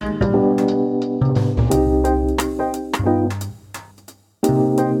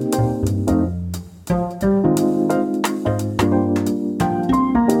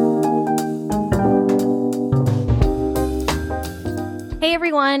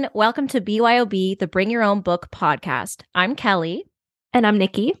everyone. Welcome to BYOB, the Bring Your Own Book podcast. I'm Kelly. And I'm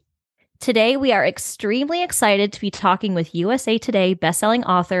Nikki. Today, we are extremely excited to be talking with USA Today bestselling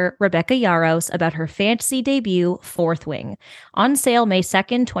author Rebecca Yarros about her fantasy debut, Fourth Wing. On sale May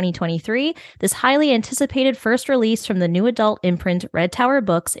 2nd, 2023, this highly anticipated first release from the new adult imprint Red Tower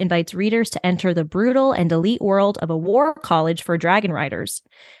Books invites readers to enter the brutal and elite world of a war college for dragon riders.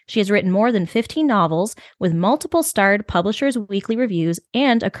 She has written more than 15 novels, with multiple starred Publishers Weekly reviews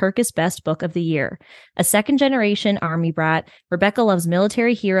and a Kirkus Best Book of the Year. A second-generation Army brat, Rebecca loves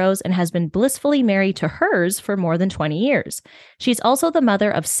military heroes and has been blissfully married to hers for more than 20 years. She's also the mother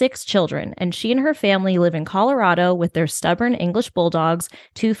of 6 children, and she and her family live in Colorado with their stubborn English bulldogs,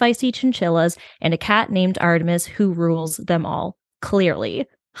 2 feisty chinchillas, and a cat named Artemis who rules them all. Clearly.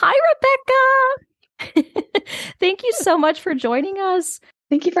 Hi, Rebecca! Thank you so much for joining us.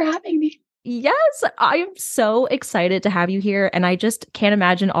 Thank you for having me. Yes, I am so excited to have you here. And I just can't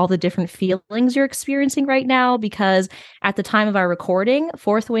imagine all the different feelings you're experiencing right now, because at the time of our recording,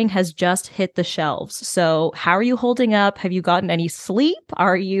 Fourth Wing has just hit the shelves. So how are you holding up? Have you gotten any sleep?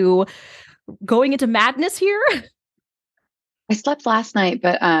 Are you going into madness here? I slept last night,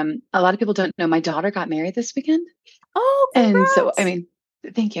 but a lot of people don't know my daughter got married this weekend. Oh, congrats. And so,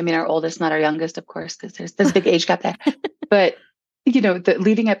 thank you. Our oldest, not our youngest, of course, because there's a big age gap there. But the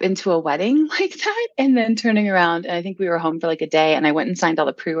leading up into a wedding like that and then turning around. And I think we were home for like a day and I went and signed all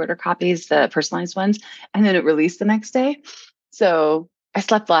the pre-order copies, the personalized ones, and then it released the next day. So I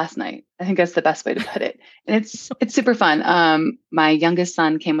slept last night. I think that's the best way to put it. And it's super fun. My youngest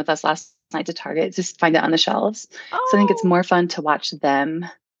son came with us last night to Target, just find it on the shelves. Oh. So I think it's more fun to watch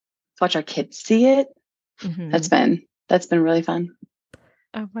our kids see it. Mm-hmm. That's been really fun.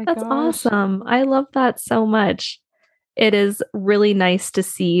 Oh my gosh. That's awesome. I love that so much. It is really nice to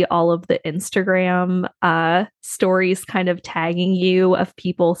see all of the Instagram stories kind of tagging you of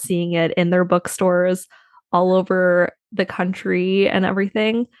people seeing it in their bookstores all over the country and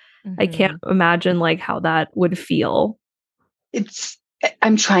everything. Mm-hmm. I can't imagine how that would feel.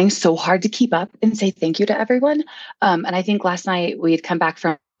 I'm trying so hard to keep up and say thank you to everyone. And I think last night we had come back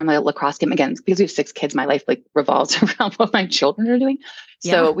from a lacrosse game again, because we have 6 kids. My life revolves around what my children are doing.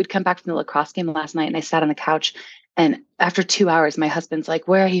 So we'd come back from the lacrosse game last night and I sat on the couch. And after 2 hours, my husband's like,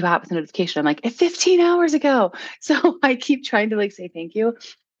 "Where are you at with the notification?" I'm like, 15 hours ago. So I keep trying to say thank you.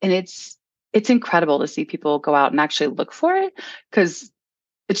 And it's incredible to see people go out and actually look for it, because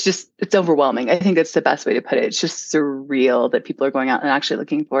it's overwhelming. I think that's the best way to put it. It's just surreal that people are going out and actually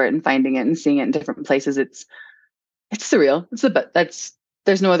looking for it and finding it and seeing it in different places. It's surreal.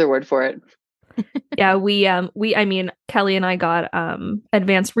 There's no other word for it. Yeah, Kelly and I got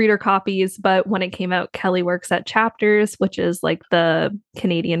advanced reader copies, but when it came out, Kelly works at Chapters, which is the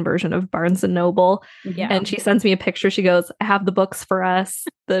Canadian version of Barnes and Noble. Yeah. And she sends me a picture. She goes, "I have the books for us.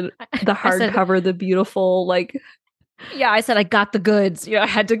 The hardcover, the beautiful Yeah, I said I got the goods. I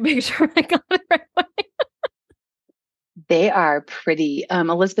had to make sure I got it right away. They are pretty.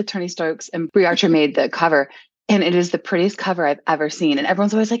 Elizabeth Turney-Stokes and Brie Archer made the cover. And it is the prettiest cover I've ever seen. And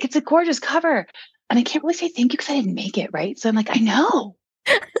everyone's always like, "It's a gorgeous cover." And I can't really say thank you because I didn't make it, right? So I'm like, I know.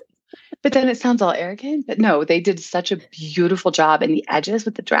 But then it sounds all arrogant. But no, they did such a beautiful job in the edges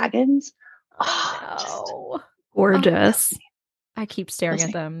with the dragons. Oh, gorgeous. I keep staring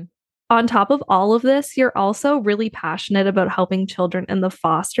at them. On top of all of this, you're also really passionate about helping children in the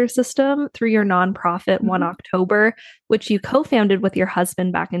foster system through your nonprofit, mm-hmm. One October, which you co-founded with your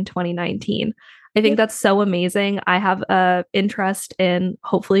husband back in 2019. I think that's so amazing. I have an interest in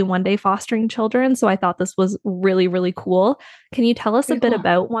hopefully one day fostering children, so I thought this was really, really cool. Can you tell us a bit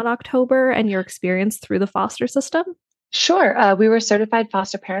about One October and your experience through the foster system? Sure. We were certified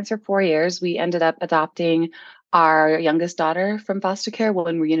foster parents for 4 years. We ended up adopting our youngest daughter from foster care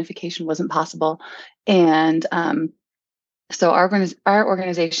when reunification wasn't possible. And so our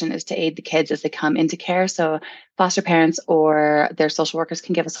organization is to aid the kids as they come into care. So foster parents or their social workers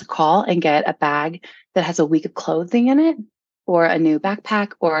can give us a call and get a bag that has a week of clothing in it, or a new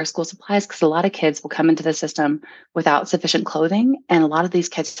backpack, or school supplies, because a lot of kids will come into the system without sufficient clothing. And a lot of these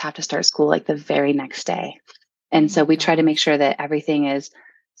kids have to start school the very next day. And so we try to make sure that everything is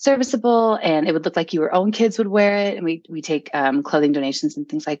serviceable and it would look like your own kids would wear it. And we take clothing donations and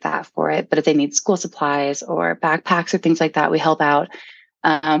things like that for it. But if they need school supplies or backpacks or things like that, we help out. We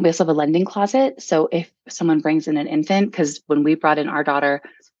also have a lending closet. So if someone brings in an infant, because when we brought in our daughter,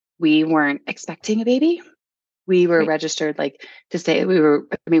 we weren't expecting a baby. We were registered to stay.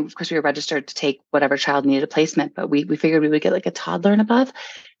 Of course we were registered to take whatever child needed a placement, but we figured we would get a toddler and above.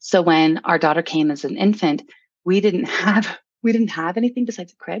 So when our daughter came as an infant, we didn't have anything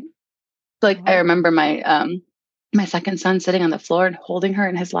besides a crib. I remember my my second son sitting on the floor and holding her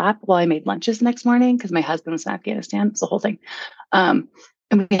in his lap while I made lunches the next morning because my husband was in Afghanistan. It's the whole thing. And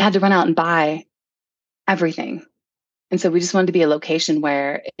we had to run out and buy everything. And so we just wanted to be a location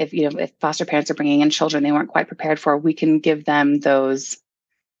where if foster parents are bringing in children they weren't quite prepared for, we can give them those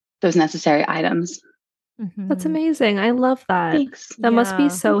necessary items. That's amazing. I love that. Thanks. That must be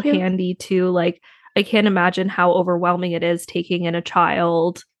so Thank you. handy too. Like, I can't imagine how overwhelming it is taking in a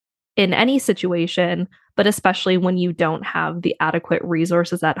child in any situation, but especially when you don't have the adequate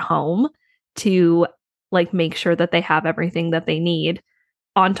resources at home to like make sure that they have everything that they need,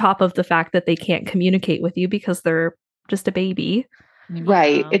 on top of the fact that they can't communicate with you because they're just a baby.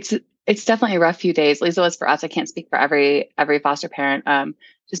 Right. It's definitely a rough few days. At least it was for us. I can't speak for every foster parent.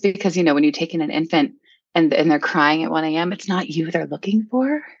 Just because, when you take in an infant and they're crying at 1 a.m., it's not you they're looking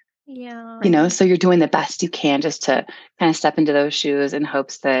for. Yeah. So you're doing the best you can just to kind of step into those shoes in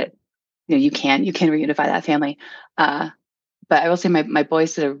hopes that, you can reunify that family. But I will say my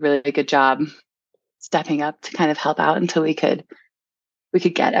boys did a really good job stepping up to kind of help out until we could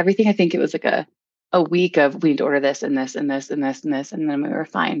get everything. I think it was like a week of we need to order this and this and this and this and this, and then we were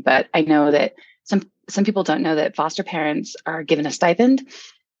fine. But I know that some people don't know that foster parents are given a stipend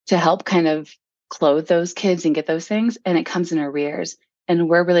to help kind of clothe those kids and get those things, and it comes in arrears. And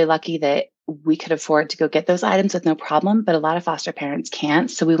we're really lucky that we could afford to go get those items with no problem, but a lot of foster parents can't.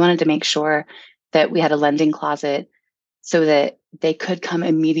 So we wanted to make sure that we had a lending closet so that they could come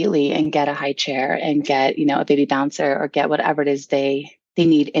immediately and get a high chair and get, a baby bouncer or get whatever it is they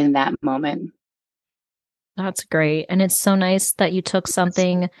need in that moment. That's great. And it's so nice that you took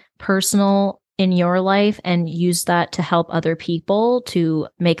something personal in your life and used that to help other people, to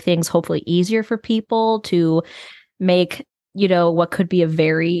make things hopefully easier for people, to make, what could be a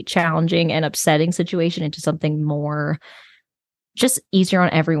very challenging and upsetting situation into something more just easier on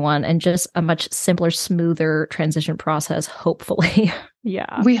everyone and just a much simpler, smoother transition process, hopefully.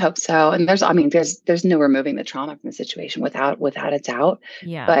 Yeah. We hope so. And there's no removing the trauma from the situation without a doubt.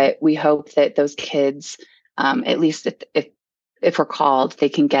 Yeah. But we hope that those kids, at least if we're called, they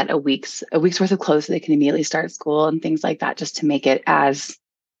can get a week's worth of clothes so they can immediately start school and things like that, just to make it as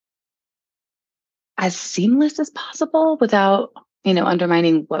seamless as possible without,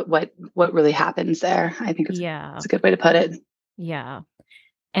 undermining what really happens there. I think it's a good way to put it. Yeah.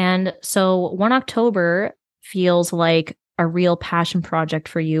 And so 1 October feels like a real passion project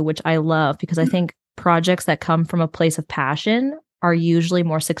for you, which I love, because I think projects that come from a place of passion are usually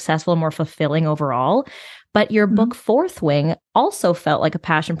more successful, more fulfilling overall. But your book Fourth Wing also felt like a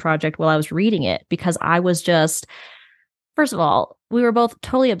passion project while I was reading it, because I was just, first of all, we were both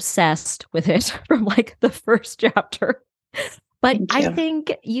totally obsessed with it from like the first chapter. But I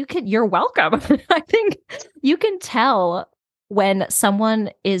think you're welcome. I think you can tell when someone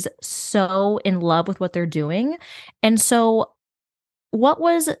is so in love with what they're doing. And so what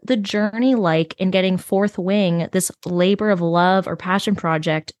was the journey like in getting Fourth Wing, this labor of love or passion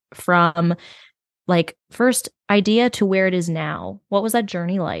project, from like first idea to where it is now? What was that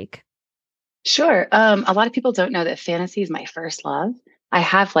journey like? Sure. A lot of people don't know that fantasy is my first love. I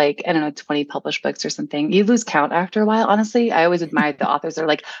have 20 published books or something. You lose count after a while. Honestly, I always admired the authors. They're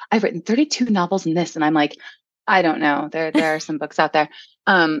like, I've written 32 novels in this. And I'm like, I don't know. There are some books out there.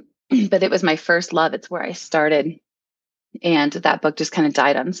 But it was my first love. It's where I started. And that book just kind of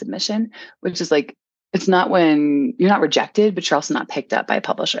died on submission, which is like, it's not when you're not rejected, but you're also not picked up by a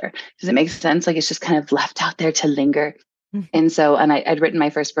publisher. Does it make sense? Like, it's just kind of left out there to linger. And so, I'd written my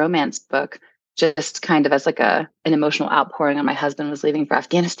first romance book just kind of as like an emotional outpouring on my husband was leaving for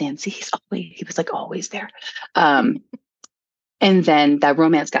Afghanistan. See, he was like always there. And then that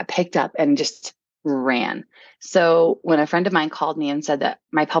romance got picked up and just ran. So when a friend of mine called me and said that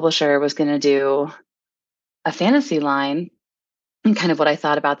my publisher was going to do a fantasy line and kind of what I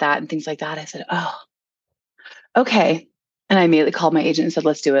thought about that and things like that, I said, oh, okay. And I immediately called my agent and said,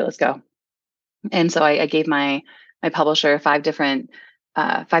 let's do it. Let's go. And so I gave my publisher five different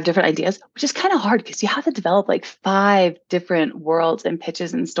ideas, which is kind of hard because you have to develop like 5 different worlds and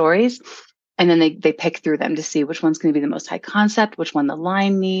pitches and stories. And then they pick through them to see which one's going to be the most high concept, which one the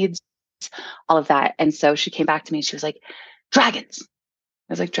line needs, all of that. And so she came back to me and she was like, dragons.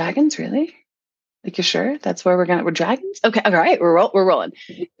 I was like, dragons, really? Like, you're sure that's where we're dragons? Okay. All right. We're rolling.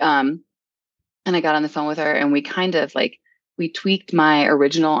 And I got on the phone with her and we kind of we tweaked my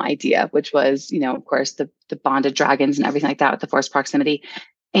original idea, which was, of course, the bonded dragons and everything like that with the forced proximity.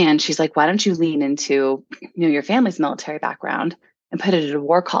 And she's like, why don't you lean into, your family's military background and put it at a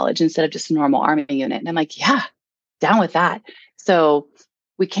war college instead of just a normal army unit? And I'm like, yeah, down with that. So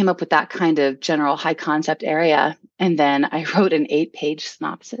we came up with that kind of general high concept area. And then I wrote an 8-page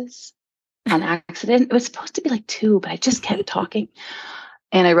synopsis on accident. It was supposed to be like 2, but I just kept talking.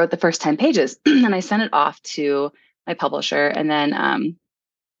 And I wrote the first 10 pages and I sent it off to my publisher. And then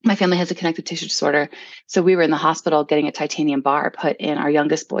my family has a connective tissue disorder. So we were in the hospital getting a titanium bar put in our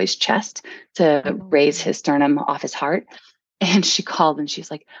youngest boy's chest to raise his sternum off his heart. And she called and she's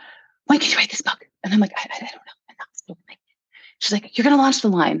like, when can you write this book? And I'm like, I don't know. I'm not still writing. She's like, you're going to launch the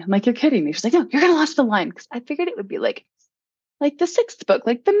line. I'm like, you're kidding me. She's like, no, you're going to launch the line. Because I figured it would be like the 6th book,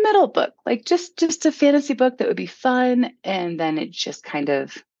 like the middle book, like just a fantasy book that would be fun. And then it just kind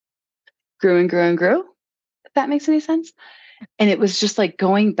of grew and grew and grew, if that makes any sense. And it was just like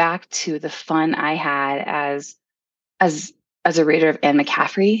going back to the fun I had as a reader of Anne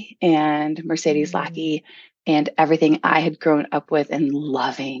McCaffrey and Mercedes Lackey and everything I had grown up with and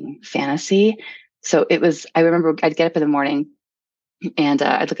loving fantasy. So it was, I remember I'd get up in the morning and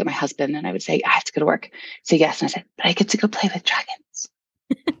I'd look at my husband and I would say, I have to go to work. Say yes. And I said, but I get to go play with dragons,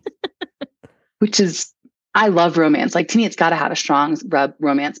 which is, I love romance. Like to me, it's got to have a strong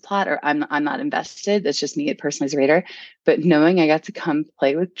romance plot or I'm not invested. That's just me personally as a reader. But knowing I got to come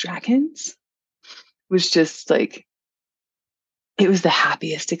play with dragons was just like, it was the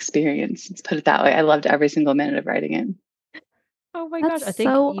happiest experience. Let's put it that way. I loved every single minute of writing it. Oh my That's gosh. I think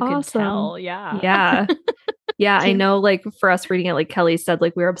so you can awesome. tell. Yeah. Yeah. Yeah. I know, like for us reading it, like Kelly said,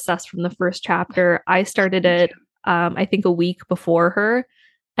 like we were obsessed from the first chapter. I started it, I think a week before her.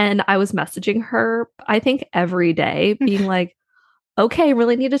 And I was messaging her, I think every day, being like, okay,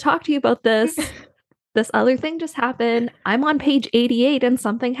 really need to talk to you about this. This other thing just happened. I'm on page 88 and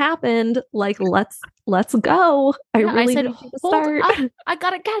something happened. Like, let's go. I said, need you to start. I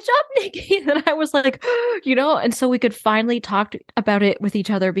gotta catch up, Nikki. And I was like, and so we could finally talk about it with each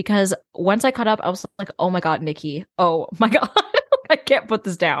other because once I caught up, I was like, oh my God, Nikki. Oh my God. I can't put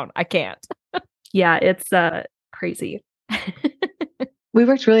this down. I can't. Yeah, it's crazy. We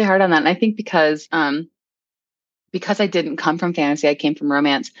worked really hard on that. And I think because I didn't come from fantasy, I came from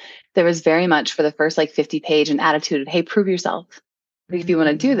romance. There was very much for the first 50 page an attitude of, hey, prove yourself if you want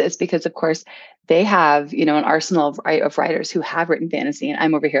to do this, because of course they have, an arsenal of writers who have written fantasy. And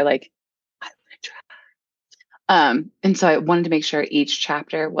I'm over here like, I want to try. And so I wanted to make sure each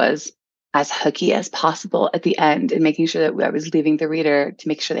chapter was as hooky as possible at the end and making sure that I was leaving the reader to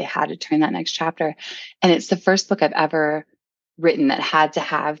make sure they had to turn that next chapter. And it's the first book I've ever written that had to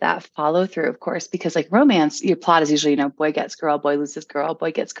have that follow through, of course, because romance, your plot is usually, boy gets girl, boy loses girl,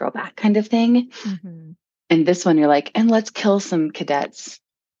 boy gets girl back kind of thing. Mm-hmm. And this one, you're like, and let's kill some cadets.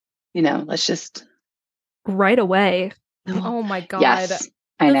 Let's just right away. Oh my God. Yes,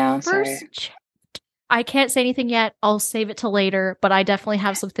 I know. Sorry. I can't say anything yet. I'll save it till later, but I definitely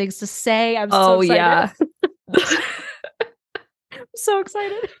have some things to say. I'm so excited. Yeah. I'm so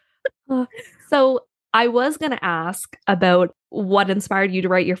excited. So I was going to ask about what inspired you to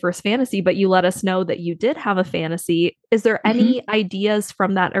write your first fantasy, but you let us know that you did have a fantasy. Is there any ideas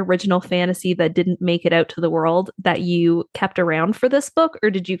from that original fantasy that didn't make it out to the world that you kept around for this book, or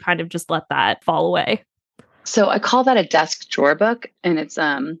did you kind of just let that fall away? So I call that a desk drawer book, and it's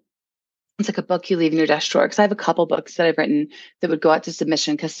like a book you leave in your desk drawer, because I have a couple books that I've written that would go out to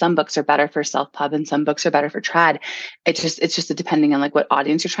submission, because some books are better for self-pub and some books are better for trad. It's just depending on what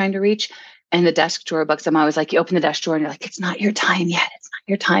audience you're trying to reach. And the desk drawer books, I'm always like, you open the desk drawer and you're like, it's not your time yet. It's not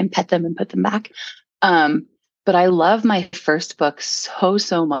your time. Pet them and put them back. But I love my first book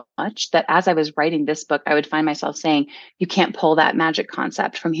so much that as I was writing this book, I would find myself saying, you can't pull that magic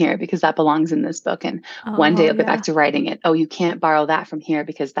concept from here because that belongs in this book. And one day I'll go back to writing it. Oh, you can't borrow that from here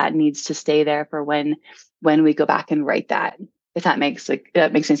because that needs to stay there for when we go back and write that, if that makes any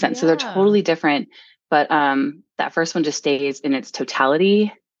sense. Yeah. So they're totally different. But that first one just stays in its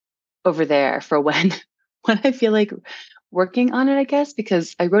totality over there for when I feel like working on it, I guess,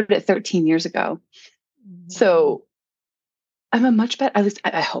 because I wrote it 13 years ago. So I'm a much better, at least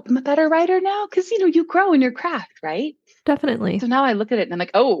I hope I'm a better writer now, because, you grow in your craft, right? Definitely. So now I look at it and I'm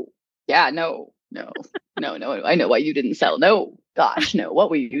like, oh, yeah, no, I know why you didn't sell. No, gosh, no,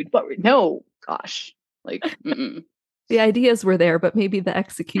 no, gosh, mm-mm. The ideas were there, but maybe the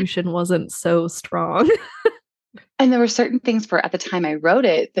execution wasn't so strong. And there were certain things at the time I wrote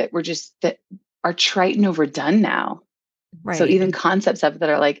it that are trite and overdone now. Right. So even concepts of it that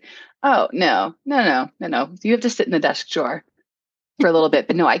are like, oh, no. You have to sit in the desk drawer for a little bit.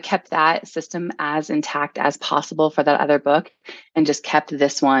 But no, I kept that system as intact as possible for that other book and just kept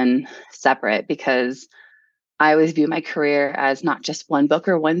this one separate, because I always view my career as not just one book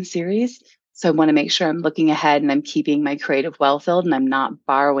or one series. So I want to make sure I'm looking ahead and I'm keeping my creative well filled and I'm not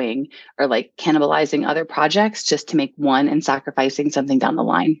borrowing or cannibalizing other projects just to make one and sacrificing something down the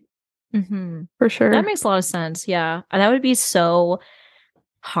line. Mm-hmm. For sure. That makes a lot of sense. Yeah. And that would be so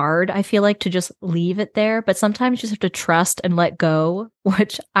hard, I feel like, to just leave it there. But sometimes you just have to trust and let go,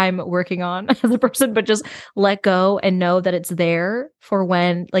 which I'm working on as a person, but just let go and know that it's there for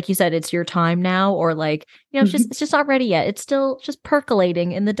when, like you said, it's your time now, or like, it's just not ready yet. It's still just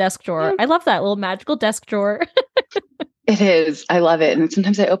percolating in the desk drawer. Yeah. I love that little magical desk drawer. It is. I love it. And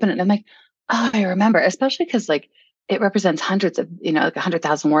sometimes I open it and I'm like, oh, I remember, especially because like it represents hundreds of, like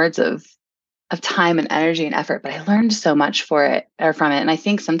 100,000 words of time and energy and effort, but I learned so much for it or from it. And I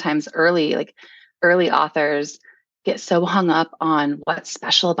think sometimes early authors get so hung up on what's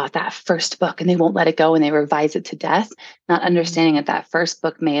special about that first book and they won't let it go and they revise it to death, not understanding that that first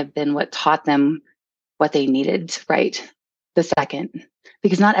book may have been what taught them what they needed to write the second,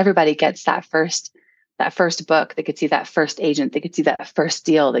 because not everybody gets that first book. They could see that first agent, they could see that first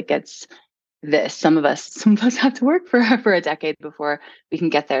deal that gets this. Some of us have to work for a decade before we can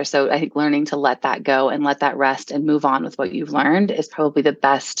get there. So I think learning to let that go and let that rest and move on with what you've learned is probably the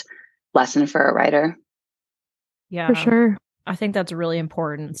best lesson for a writer. Yeah, For sure. I think that's really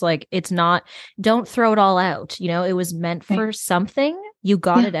important. It's like, don't throw it all out. It was meant for something. You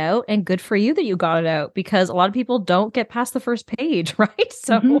got it out, and good for you that you got it out, because a lot of people don't get past the first page, right?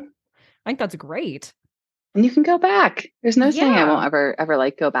 So I think that's great. And you can go back. There's no saying I won't ever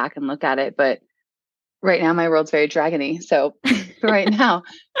like go back and look at it. But right now my world's very dragony. So right now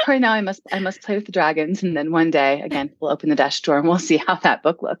I must play with the dragons. And then one day again, we'll open the desk drawer and we'll see how that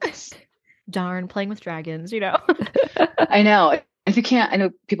book looks. Darn, playing with dragons, I know. I know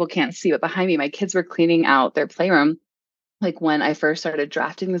people can't see, but behind me, my kids were cleaning out their playroom. Like when I first started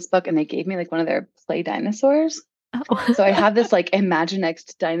drafting this book, and they gave me like one of their play dinosaurs. Oh. So I have this like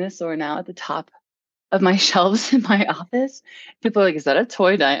Imaginext dinosaur now at the top of my shelves in my office. People are like, is that a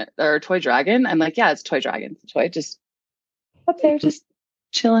toy or a toy dragon? I'm like, yeah, it's a toy dragon. It's a toy just up there, just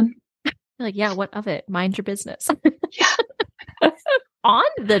chilling. You're like, yeah, what of it? Mind your business. Yeah. On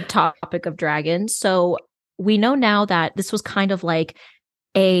the topic of dragons, so we know now that this was kind of like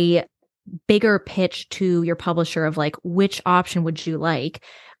a bigger pitch to your publisher of like, which option would you like?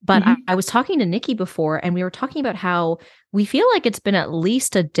 But I was talking to Nikki before, and we were talking about how we feel like it's been at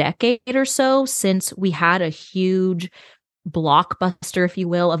least a decade or so since we had a huge blockbuster, if you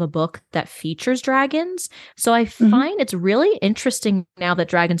will, of a book that features dragons. So I find it's really interesting now that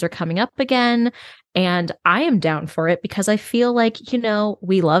dragons are coming up again. And I am down for it because I feel like,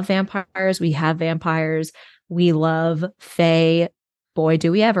 we love vampires. We have vampires. We love fae. Boy,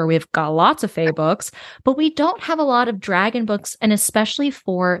 do we ever. We've got lots of fae books, but we don't have a lot of dragon books, and especially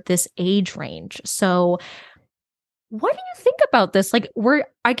for this age range. So what do you think about this? Like,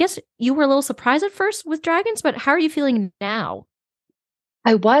 I guess you were a little surprised at first with dragons, but how are you feeling now?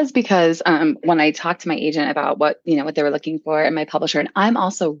 I was, because when I talked to my agent about what they were looking for and my publisher, and I'm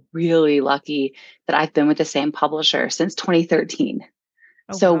also really lucky that I've been with the same publisher since 2013.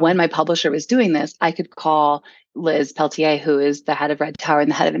 So when my publisher was doing this, I could call Liz Peltier, who is the head of Red Tower and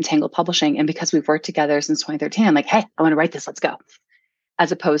the head of Entangled Publishing. And because we've worked together since 2013, I'm like, hey, I want to write this. Let's go.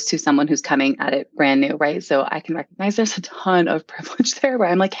 As opposed to someone who's coming at it brand new, right? So I can recognize there's a ton of privilege there where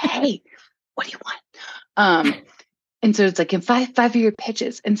I'm like, hey, what do you want? And so it's like in five-year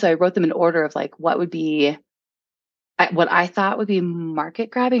pitches. And so I wrote them in order of like what I thought would be market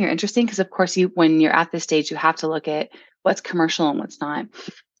grabbing or interesting. Because of course, when you're at this stage, you have to look at what's commercial and what's not.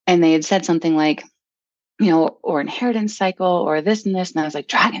 And they had said something like, or inheritance cycle or this and this. And I was like,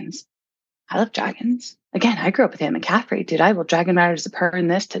 dragons. I love dragons. Again, I grew up with Anne McCaffrey. Dude, I will dragon riders of her and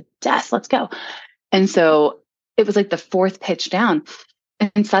this to death. Let's go. And so it was like the fourth pitch down.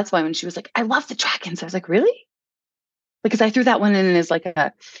 And so that's why when she was like, I love the dragons, I was like, really? Because I threw that one in as like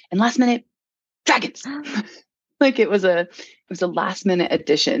and last minute dragons. Like it was a last minute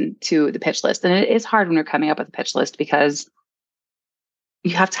addition to the pitch list. And it is hard when you're coming up with a pitch list because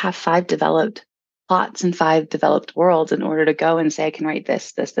you have to have 5 developed plots and 5 developed worlds in order to go and say, I can write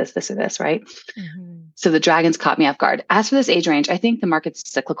this, or this, right? So the dragons caught me off guard. As for this age range, I think the market's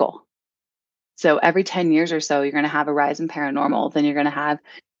cyclical. So every 10 years or so, you're going to have a rise in paranormal. Then you're going to have,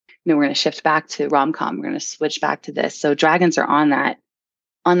 we're going to shift back to rom-com. We're going to switch back to this. So dragons are on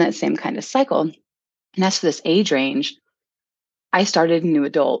that same kind of cycle. And as for this age range, I started new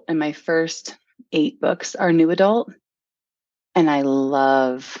adult, and my first 8 books are new adult. And I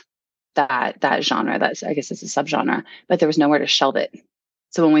love that genre. I guess it's a subgenre, but there was nowhere to shelve it.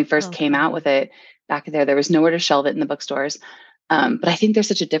 So when we first came out with it back there was nowhere to shelve it in the bookstores. But I think there's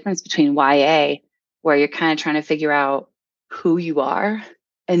such a difference between YA, where you're kind of trying to figure out who you are,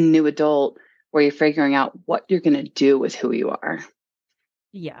 and new adult, where you're figuring out what you're going to do with who you are.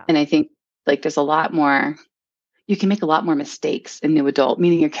 Yeah. And I think like there's a lot more, you can make a lot more mistakes in new adult,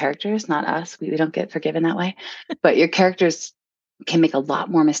 meaning your characters, not us. We don't get forgiven that way, but your characters can make a lot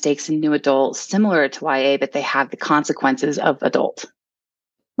more mistakes in new adult, similar to YA, but they have the consequences of adult.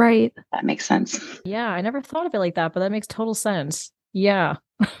 Right. That makes sense. Yeah, I never thought of it like that, but that makes total sense. Yeah.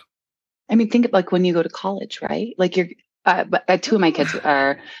 I mean, think of like when you go to college, right? Like you're, but two of my kids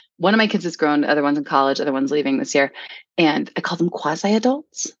are, one of my kids is grown, the other one's in college, the other one's leaving this year. And I call them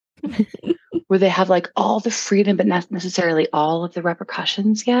quasi-adults, where they have like all the freedom, but not necessarily all of the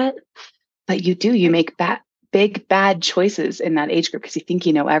repercussions yet. But you make big, bad choices in that age group because you think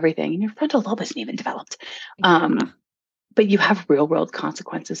you know everything and your frontal lobe isn't even developed. But you have real world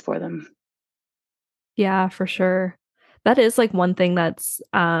consequences for them. Yeah, for sure. That is like one thing that's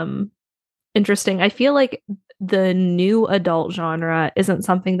interesting. I feel like the new adult genre isn't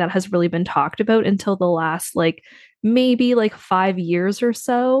something that has really been talked about until the last like maybe like 5 years or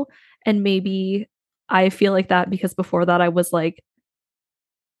so. And maybe I feel like that because before that I was like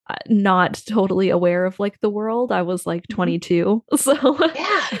not totally aware of like the world. I was like 22. So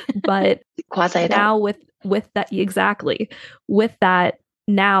Yeah. but Quasi-adult. now with that, exactly, with that,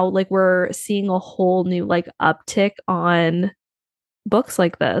 now like we're seeing a whole new like uptick on books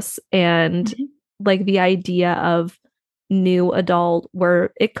like this, and like the idea of new adult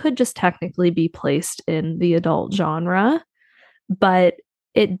where it could just technically be placed in the adult genre, but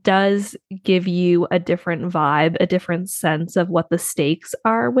it does give you a different vibe, a different sense of what the stakes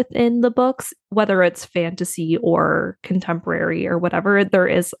are within the books, whether it's fantasy or contemporary or whatever. There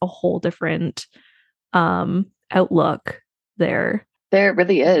is a whole different outlook there. There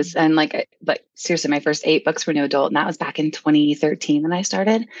really is. And like seriously, my first 8 books were new adult, and that was back in 2013 when I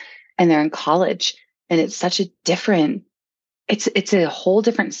started, and they're in college. And it's such a different, it's a whole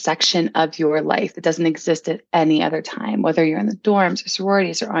different section of your life that doesn't exist at any other time, whether you're in the dorms or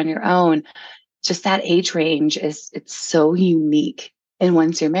sororities or on your own. Just that age range it's so unique. And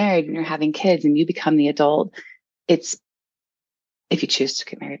once you're married and you're having kids and you become the adult, it's, if you choose to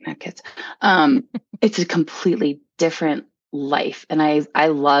get married and have kids, it's a completely different life. And I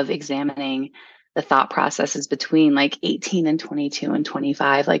love examining the thought processes between like 18 and 22 and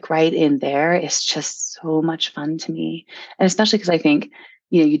 25, like right in there. It's just so much fun to me. And especially because I think,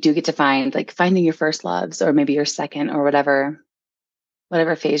 you do get to finding your first loves or maybe your second or whatever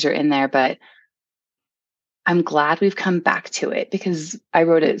phase you're in there. But I'm glad we've come back to it because I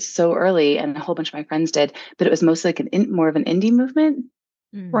wrote it so early and a whole bunch of my friends did, but it was mostly like more of an indie movement,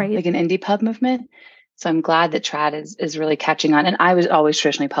 Right. like an indie pub movement. So I'm glad that trad is really catching on. And I was always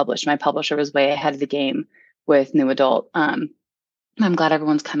traditionally published. My publisher was way ahead of the game with new adult. I'm glad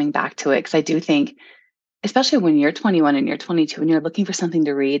everyone's coming back to it because I do think, especially when you're 21 and you're 22 and you're looking for something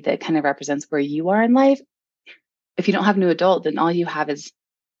to read that kind of represents where you are in life, if you don't have new adult, then all you have is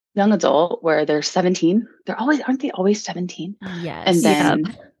young adult where they're 17. Aren't they always 17? Yes. And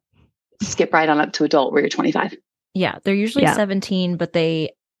then skip right on up to adult where you're 25. Yeah, they're usually 17, but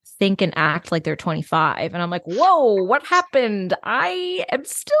they think and act like they're 25. And I'm like, whoa, what happened? I am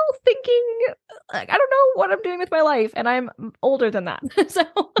still thinking, like, I don't know what I'm doing with my life. And I'm older than that. So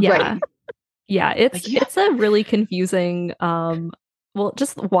yeah. Right. Yeah, it's a really confusing well,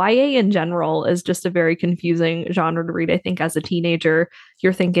 just YA in general is just a very confusing genre to read. I think as a teenager,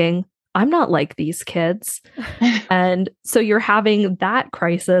 you're thinking, I'm not like these kids. And so you're having that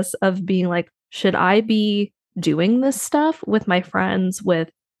crisis of being like, should I be doing this stuff with my friends, with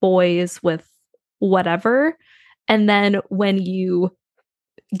boys, with whatever? And then when you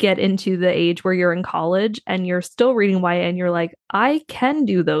get into the age where you're in college and you're still reading YA and you're like, I can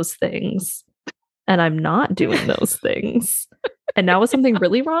do those things and I'm not doing those things. And now is something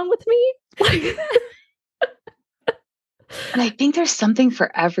really wrong with me? And I think there's something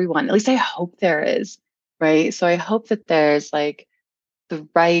for everyone. At least I hope there is, right? So I hope that there's like the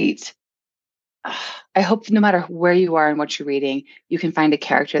right, I hope no matter where you are and what you're reading, you can find a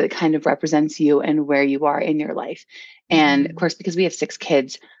character that kind of represents you and where you are in your life. And of course, because we have 6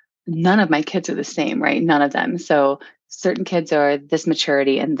 kids, none of my kids are the same, right? None of them. So certain kids are this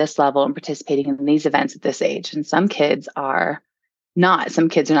maturity and this level and participating in these events at this age. And some kids are not. Some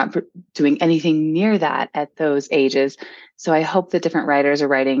kids are not doing anything near that at those ages. So I hope that different writers are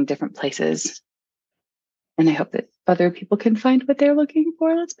writing different places. And I hope that other people can find what they're looking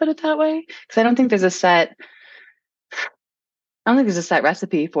for. Let's put it that way. Because I don't think there's a set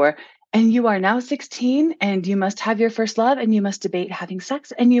recipe for, and you are now 16 and you must have your first love and you must debate having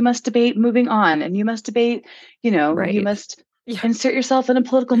sex and you must debate moving on and you must debate, Right. you must insert yourself in a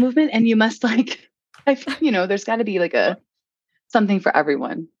political movement and you must there's got to be like something for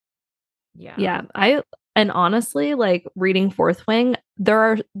everyone. Yeah. And honestly, like reading Fourth Wing,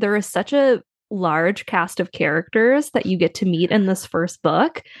 there is such a large cast of characters that you get to meet in this first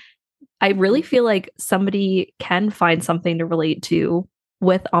book. I really feel like somebody can find something to relate to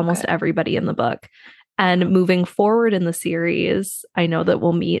with almost everybody in the book. And moving forward in the series, I know that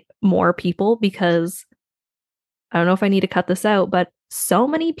we'll meet more people because I don't know if I need to cut this out, but so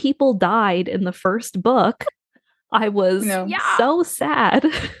many people died in the first book. I was so sad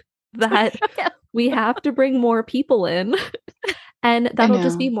that we have to bring more people in, and that'll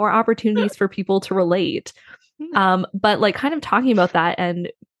just be more opportunities for people to relate. But like kind of talking about that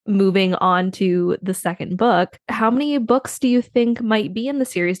and moving on to the second book, how many books do you think might be in the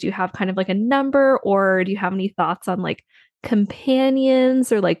series? Do you have kind of like a number, or do you have any thoughts on like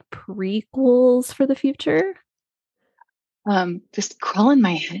companions or like prequels for the future? Just crawl in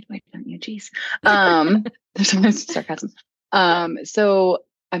my head. Wait, don't you? Jeez. There's so much sarcasm. So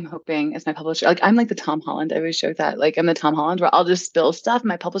I'm hoping as my publisher, like I'm like the Tom Holland. I always joke that like I'm the Tom Holland where I'll just spill stuff.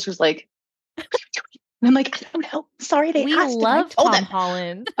 My publisher's like, what are you doing? And I'm like, I don't know. Sorry, they asked. We love Tom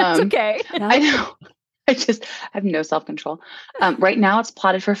Holland. It's okay. I know. I have no self-control. Right now it's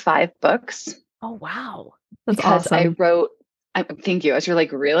plotted for 5 books. Oh, wow. That's because awesome. I wrote, thank you. As you're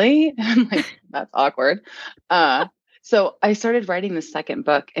like, really? I'm like, that's awkward. So I started writing the second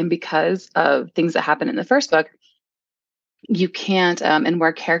book, and because of things that happened in the first book, you can't, and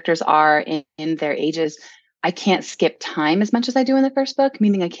where characters are in their ages, I can't skip time as much as I do in the first book,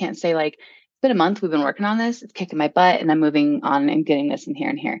 meaning I can't say like, it's been a month, we've been working on this, it's kicking my butt, and I'm moving on and getting this in here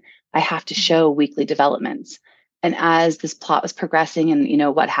and here. I have to show weekly developments. And as this plot was progressing and, you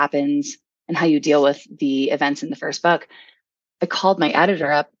know, what happens and how you deal with the events in the first book, I called my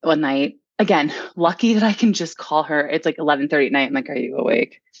editor up one night. Again, lucky that I can just call her. It's like 11:30 at night. I'm like, are you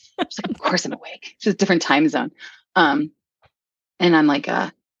awake? She's like, of course I'm awake. It's a different time zone. And I'm like,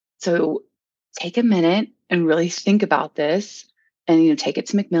 so take a minute and really think about this and, you know, take it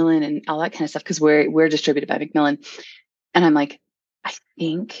to Macmillan and all that kind of stuff. Cause we're distributed by Macmillan. And I'm like, I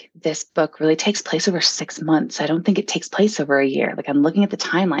think this book really takes place over 6 months. I don't think it takes place over a year. Like I'm looking at the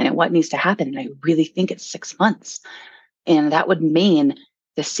timeline and what needs to happen. And I really think it's 6 months. And that would mean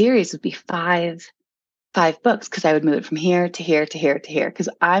the series would be five books, because I would move it from here to here to here to here. Because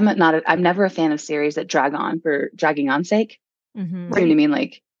I'm never a fan of series that drag on for dragging on sake. Mm-hmm. You know what I mean?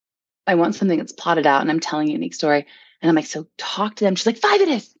 Like I want something that's plotted out and I'm telling a unique story. And I'm like, so talk to them. She's like, 5 it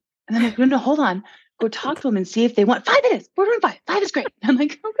is. And I'm like, no, hold on. Go talk to them and see if they want 5 it is. We're doing 5. 5 is great. And I'm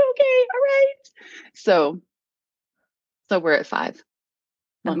like, okay, all right. So we're at 5.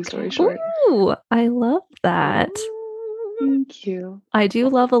 Long story short. Ooh, I love that. Thank you. I do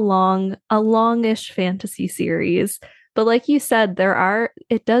love a longish fantasy series, but like you said,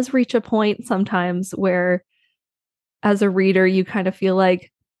 it does reach a point sometimes where as a reader, you kind of feel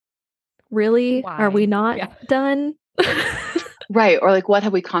like, really? Why? Are we not done? Right. Or like, what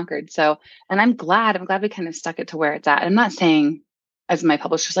have we conquered? So, and I'm glad we kind of stuck it to where it's at. And I'm not saying, as my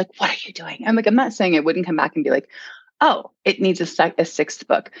publisher's like, what are you doing? I'm like, I'm not saying it wouldn't come back and be like, oh, it needs a 6th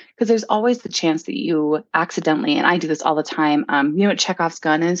book. Because there's always the chance that you accidentally, and I do this all the time. You know what Chekhov's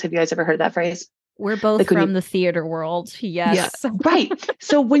gun is? Have you guys ever heard that phrase? We're both like from the theater world. Yes. Yeah. Right.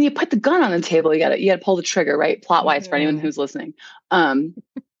 So when you put the gun on the table, you gotta pull the trigger, right? Plot wise, for anyone who's listening. And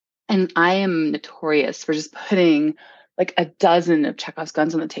I am notorious for just putting like a dozen of Chekhov's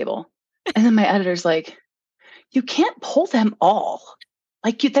guns on the table. And then my editor's like, you can't pull them all.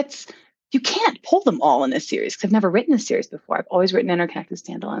 Like you can't pull them all in this series, because I've never written this series before. I've always written interconnected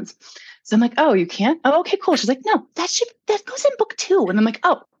standalones. So I'm like, oh, you can't? Oh, okay, cool. She's like, no, that goes in book 2. And I'm like,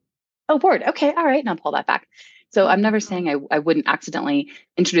 oh, word. Okay. All right. And I'll pull that back. So I'm never saying I wouldn't accidentally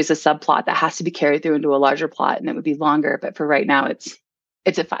introduce a subplot that has to be carried through into a larger plot and it would be longer. But for right now, it's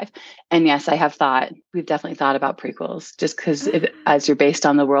at 5. And yes, we've definitely thought about prequels, just because as you're based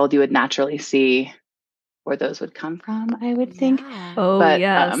on the world, you would naturally see where those would come from, I would think. Oh, but,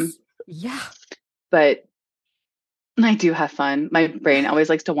 yes. But I do have fun. My brain always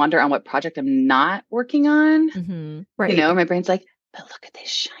likes to wander on what project I'm not working on. Mm-hmm. Right. You know, my brain's like, but look at this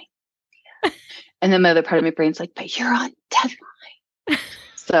shiny. And then my other part of my brain's like, but you're on deadline.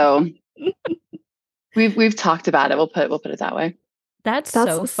 So we've talked about it. We'll put it that way. That's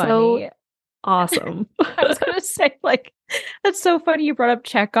so funny. So awesome. I was going to say, like, that's so funny you brought up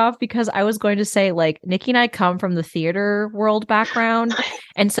Chekhov, because I was going to say, like, Nikki and I come from the theater world background.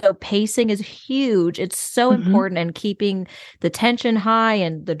 And so pacing is huge. It's so important, and keeping the tension high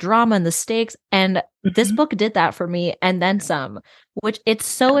and the drama and the stakes. And this book did that for me, and then some, which it's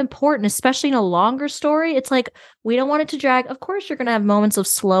so important, especially in a longer story. It's like, we don't want it to drag. Of course, you're going to have moments of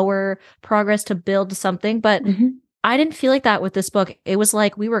slower progress to build to something, but I didn't feel like that with this book. It was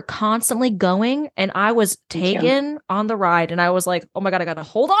like we were constantly going, and I was taken on the ride, and I was like, oh my God, I got to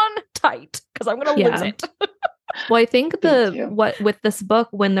hold on tight because I'm going to lose it. Well, I think Thank you. what with this book,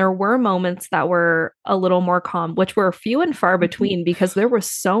 when there were moments that were a little more calm, which were few and far between because there was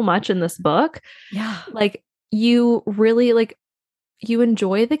so much in this book, Yeah. like you really like you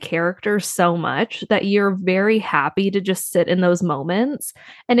enjoy the characters so much that you're very happy to just sit in those moments.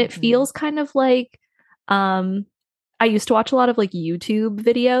 And it feels kind of like I used to watch a lot of like YouTube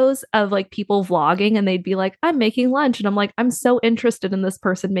videos of like people vlogging and they'd be like, I'm making lunch. And I'm like, I'm so interested in this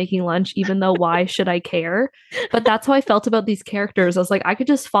person making lunch, even though why should I care? But that's how I felt about these characters. I was like, I could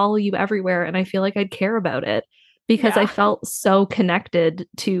just follow you everywhere and I feel like I'd care about it because I felt so connected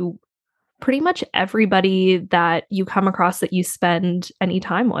to pretty much everybody that you come across that you spend any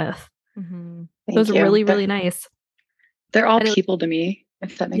time with. It was really, really nice. They're all people to me,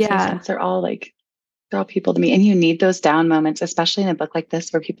 if that makes any Yeah. sense. They're all people to me. And you need those down moments, especially in a book like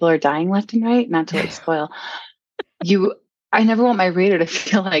this where people are dying left and right, not to like spoil. I never want my reader to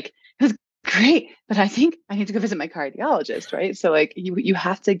feel like it was great, but I think I need to go visit my cardiologist, right? So like you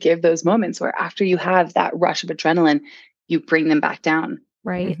have to give those moments where after you have that rush of adrenaline, you bring them back down.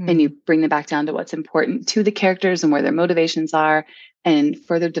 Right. And you bring them back down to what's important to the characters and where their motivations are and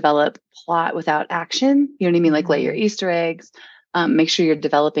further develop plot without action. You know what I mean? Like lay your Easter eggs, make sure you're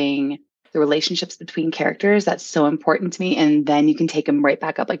developing the relationships between characters. That's so important to me. And then you can take them right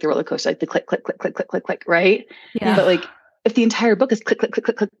back up like the roller coaster, like the click, click, click, click, click, click, click, right? Yeah. But like if the entire book is click, click, click,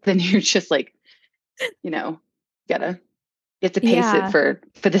 click, click, then you're just like, you have to pace it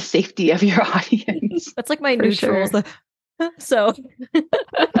for the safety of your audience. That's like my neutrals. Sure. So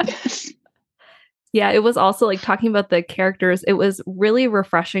yeah, it was also like talking about the characters. It was really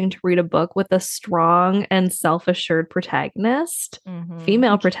refreshing to read a book with a strong and self-assured protagonist,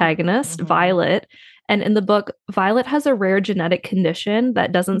 female protagonist, Violet. And in the book, Violet has a rare genetic condition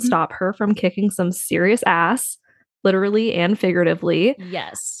that doesn't stop her from kicking some serious ass, literally and figuratively.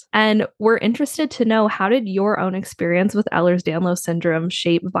 Yes. And we're interested to know, how did your own experience with Ehlers-Danlos syndrome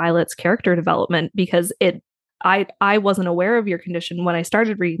shape Violet's character development? Because I wasn't aware of your condition when I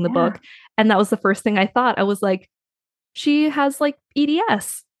started reading the book. And that was the first thing I thought. I was like, she has like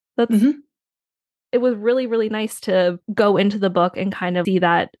EDS. It was really, really nice to go into the book and kind of see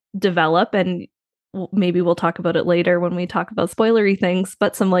that develop. And maybe we'll talk about it later when we talk about spoilery things,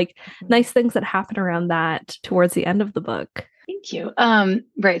 but some like nice things that happen around that towards the end of the book. Thank you.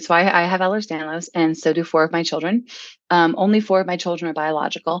 Right. So I have Ehlers-Danlos, and so do 4 of my children. Only 4 of my children are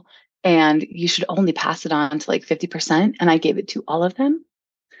biological. And you should only pass it on to like 50%. And I gave it to all of them.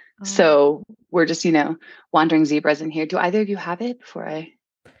 Oh. So we're just, wandering zebras in here. Do either of you have it before I?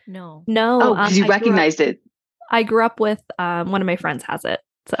 No. Oh, because you recognized it. I grew up with one of my friends has it.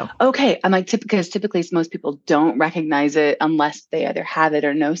 So okay. I'm like, because typically most people don't recognize it unless they either have it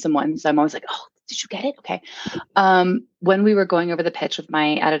or know someone. So I'm always like, oh, did you get it? Okay. When we were going over the pitch with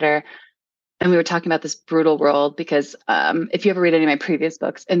my editor, and we were talking about this brutal world, because if you ever read any of my previous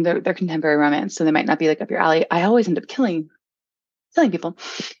books, and they're contemporary romance, so they might not be like up your alley, I always end up killing people.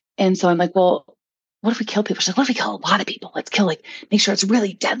 And so I'm like, well, what if we kill people? She's like, what if we kill a lot of people? Let's kill, like, make sure it's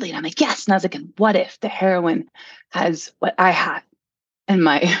really deadly. And I'm like, yes. And I was like, and what if the heroine has what I have? And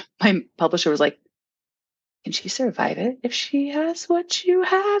my publisher was like, can she survive it if she has what you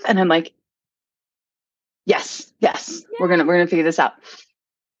have? And I'm like, yes, we're gonna figure this out.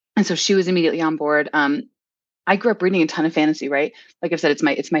 And so she was immediately on board. I grew up reading a ton of fantasy, right? Like I've said,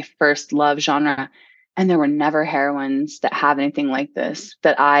 it's my first love genre. And there were never heroines that have anything like this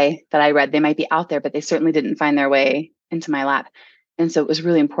that I read. They might be out there, but they certainly didn't find their way into my lap. And so it was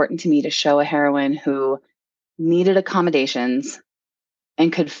really important to me to show a heroine who needed accommodations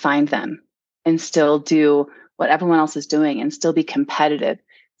and could find them and still do what everyone else is doing and still be competitive.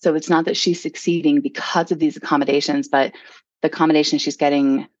 So it's not that she's succeeding because of these accommodations, but the accommodations she's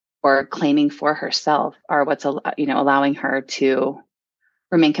getting or claiming for herself are what's allowing her to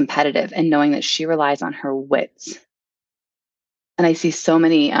remain competitive, and knowing that she relies on her wits. And I see so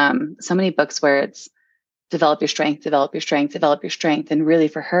many books where it's develop your strength, develop your strength, develop your strength. And really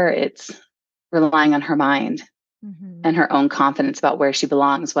for her, it's relying on her mind and her own confidence about where she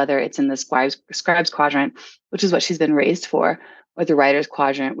belongs, whether it's in the scribes quadrant, which is what she's been raised for, or the writer's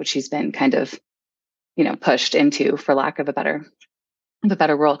quadrant, which she's been kind of, pushed into, for lack of a better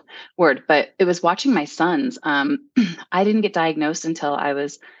word. But it was watching my sons. I didn't get diagnosed until I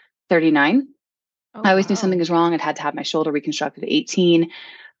was 39. I always knew something was wrong. I'd had to have my shoulder reconstructed at 18.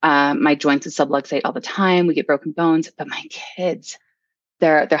 My joints would subluxate all the time. We get broken bones. But my kids,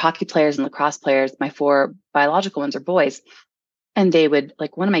 they're hockey players and lacrosse players. My 4 biological ones are boys. And they would,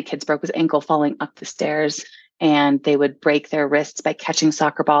 like, one of my kids broke his ankle falling up the stairs, and they would break their wrists by catching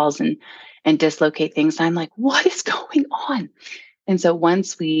soccer balls and dislocate things. And I'm like, what is going on? And so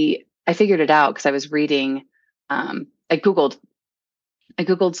once I figured it out, because I was reading I Googled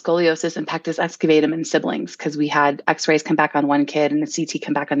scoliosis and pectus excavatum in siblings because we had x-rays come back on one kid and a CT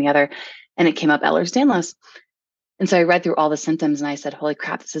come back on the other, and it came up Ehlers-Danlos. And so I read through all the symptoms and I said, holy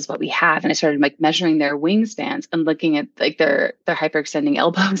crap, this is what we have. And I started like measuring their wingspans and looking at like their hyperextending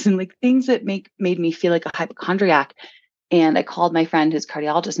elbows and like things that made me feel like a hypochondriac. And I called my friend who's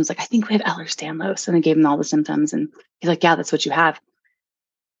cardiologist and was like, I think we have Ehlers-Danlos. And I gave him all the symptoms. And he's like, yeah, that's what you have.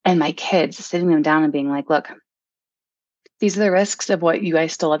 And my kids, sitting them down and being like, look, these are the risks of what you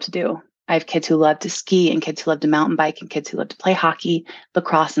guys still love to do. I have kids who love to ski and kids who love to mountain bike and kids who love to play hockey,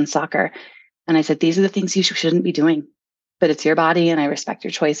 lacrosse, and soccer. And I said, these are the things you shouldn't be doing, but it's your body and I respect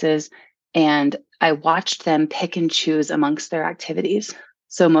your choices. And I watched them pick and choose amongst their activities.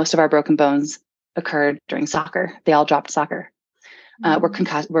 So most of our broken bones occurred during soccer. They all dropped soccer.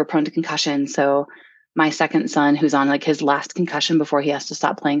 We're prone to concussion. So my second son, who's on like his last concussion before he has to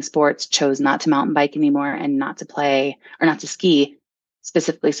stop playing sports, chose not to mountain bike anymore and not to play or not to ski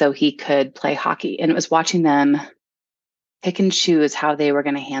specifically so he could play hockey. And it was watching them pick and choose how they were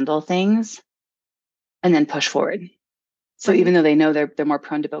going to handle things and then push forward. So even though they know they're more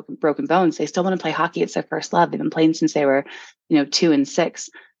prone to broken bones, they still want to play hockey. It's their first love. They've been playing since they were, 2 and 6.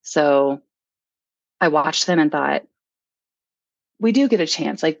 So I watched them and thought, we do get a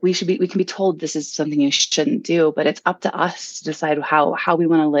chance. Like we can be told this is something you shouldn't do, but it's up to us to decide how we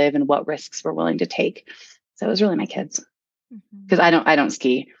want to live and what risks we're willing to take. So it was really my kids, because I don't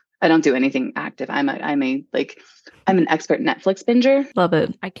ski. I don't do anything active. I'm an expert Netflix binger. Love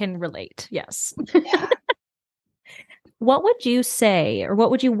it. I can relate. Yes. Yeah. What would you say, or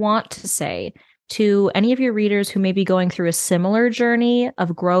what would you want to say to any of your readers who may be going through a similar journey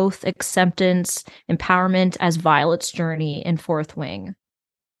of growth, acceptance, empowerment as Violet's journey in Fourth Wing?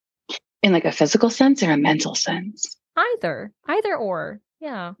 In like a physical sense or a mental sense? Either or.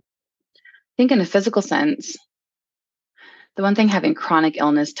 Yeah. I think in a physical sense, the one thing having chronic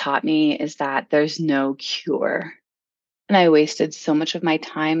illness taught me is that there's no cure. And I wasted so much of my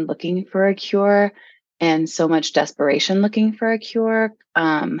time looking for a cure and so much desperation looking for a cure.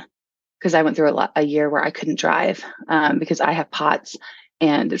 Because I went through a year where I couldn't drive because I have POTS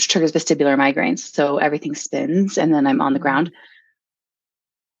and it triggers vestibular migraines. So everything spins and then I'm on the ground.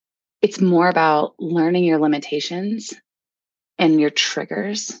 It's more about learning your limitations and your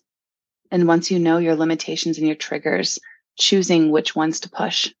triggers. And once you know your limitations and your triggers, choosing which ones to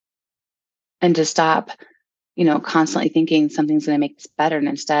push and to stop, constantly thinking something's going to make this better. And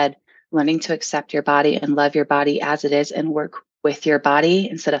instead learning to accept your body and love your body as it is and work with your body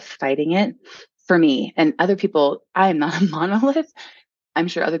instead of fighting it. For me and other people, I am not a monolith. I'm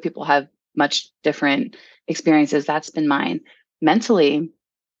sure other people have much different experiences. That's been mine. Mentally,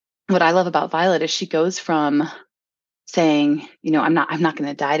 what I love about Violet is she goes from saying, I'm not going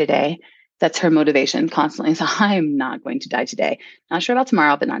to die today. That's her motivation constantly. So I'm not going to die today. Not sure about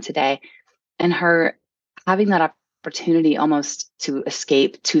tomorrow, but not today. And her having that opportunity almost to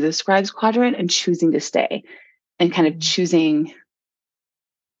escape to the scribes quadrant and choosing to stay and kind of choosing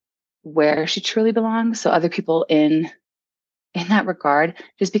where she truly belongs. So other people in that regard,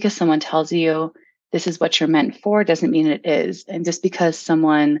 just because someone tells you this is what you're meant for doesn't mean it is. And just because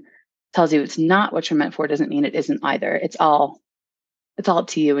someone tells you it's not what you're meant for doesn't mean it isn't either. It's all up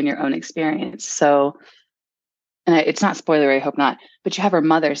to you and your own experience. So, and it's not spoilery, I hope not, but you have her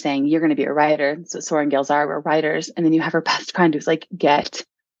mother saying, you're going to be a writer. So Sora and Gales are writers. And then you have her best friend who's like, get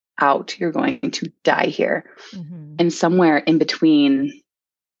out, you're going to die here. And somewhere in between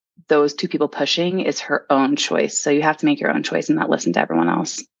those two people pushing is her own choice. So you have to make your own choice and not listen to everyone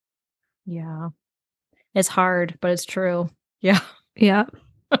else. Yeah. It's hard, but it's true. Yeah. Yeah.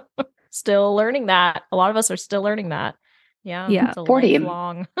 Still learning that. A lot of us are still learning that. Yeah. Yeah. It's a 40.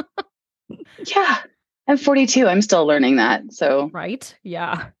 lifelong. Yeah. I'm 42. I'm still learning that. So. Right.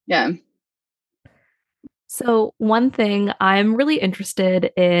 Yeah. Yeah. So one thing I'm really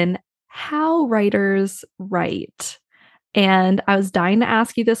interested in how writers write. And I was dying to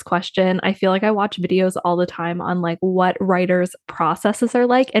ask you this question. I feel like I watch videos all the time on like what writers' processes are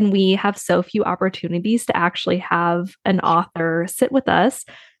like, and we have so few opportunities to actually have an author sit with us.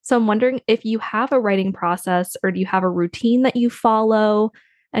 So I'm wondering if you have a writing process or do you have a routine that you follow,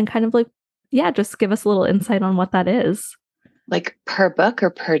 and kind of like, yeah, just give us a little insight on what that is. Like per book or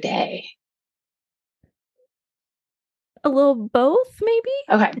per day? A little both, maybe?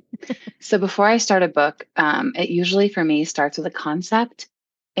 Okay. So before I start a book, it usually for me starts with a concept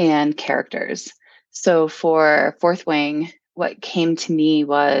and characters. So for Fourth Wing, what came to me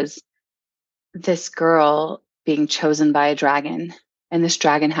was this girl being chosen by a dragon, and this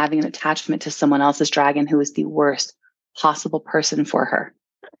dragon having an attachment to someone else's dragon who was the worst possible person for her.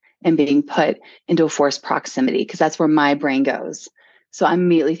 and being put into a forced proximity, because that's where my brain goes. So I'm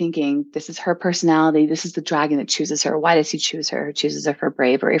immediately thinking, this is her personality. This is the dragon that chooses her. Why does he choose her? He chooses her for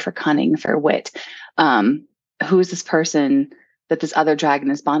bravery, for cunning, for wit. Who is this person that this other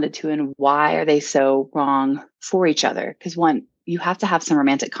dragon is bonded to, and why are they so wrong for each other? Because one, you have to have some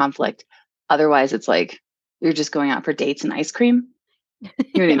romantic conflict. Otherwise, it's like you're just going out for dates and ice cream. You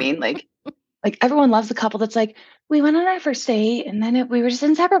know what I mean? Like everyone loves the couple that's like, we went on our first date and then we were just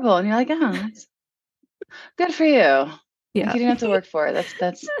inseparable. And you're like, oh, that's good for you. Yeah. Like, you didn't have to work for it.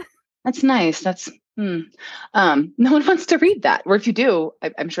 That's nice. No one wants to read that. Or if you do,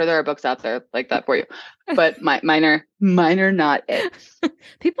 I'm sure there are books out there like that for you. But mine are not it.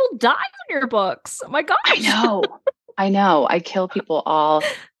 People die on your books. Oh my gosh. I know. I kill people all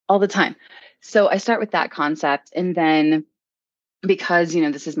the time. So I start with that concept, and then because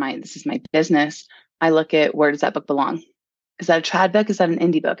this is my business, I look at, where does that book belong? Is that a trad book? Is that an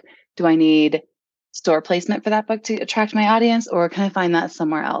indie book? Do I need store placement for that book to attract my audience, or can I find that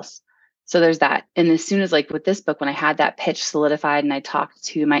somewhere else? So there's that. And as soon as, like with this book, when I had that pitch solidified and I talked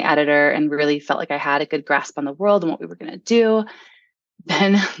to my editor and really felt like I had a good grasp on the world and what we were going to do,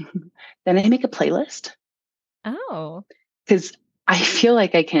 then I make a playlist. Oh, because I feel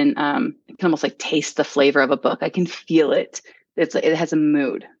like I can almost like taste the flavor of a book. I can feel it. It has a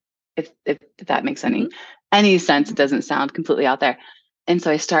mood. If that makes any sense, it doesn't sound completely out there. And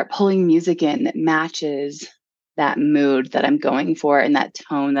so I start pulling music in that matches that mood that I'm going for and that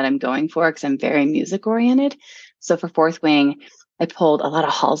tone that I'm going for, because I'm very music oriented. So for Fourth Wing, I pulled a lot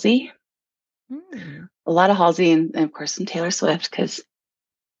of Halsey, and of course some Taylor Swift, because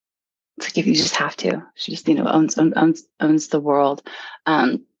it's like, if you just have to, she just owns the world.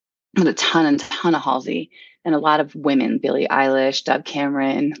 But a ton of Halsey, and a lot of women, Billie Eilish, Dove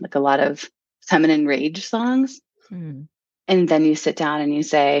Cameron, like a lot of feminine rage songs. And then you sit down and I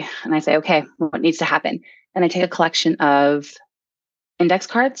say, okay, what needs to happen? And I take a collection of index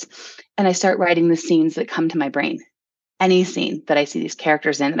cards and I start writing the scenes that come to my brain. Any scene that I see these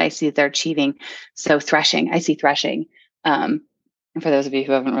characters in, that I see that they're achieving. So threshing, I see threshing. And for those of you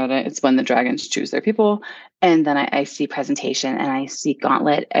who haven't read it, it's when the dragons choose their people. And then I see presentation, and I see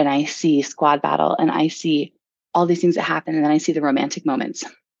gauntlet, and I see squad battle, and I see all these things that happen. And then I see the romantic moments.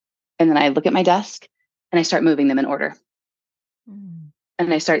 And then I look at my desk and I start moving them in order.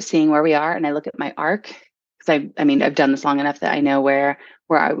 And I start seeing where we are, and I look at my arc. Because I've done this long enough that I know where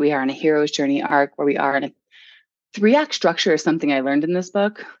we are in a hero's journey arc, where we are in a 3-act structure is something I learned in this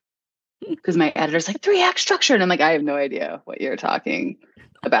book. Because my editor's like, 3-act structure. And I'm like, I have no idea what you're talking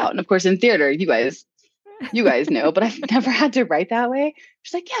about. And of course, in theater, you guys know, but I've never had to write that way.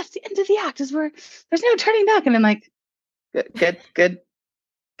 She's like, yes, the end of the act is where there's no turning back. And I'm like, good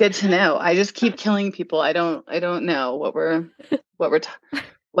to know. I just keep killing people. I don't know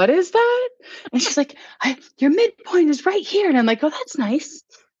what is that? And she's like, your midpoint is right here. And I'm like, oh, that's nice.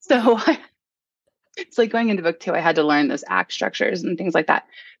 So it's like going into book 2, I had to learn those act structures and things like that.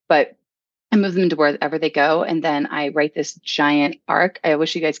 But I move them to wherever they go. And then I write this giant arc. I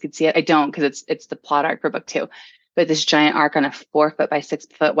wish you guys could see it. I don't, because it's the plot arc for book 2. But this giant arc on a 4-foot by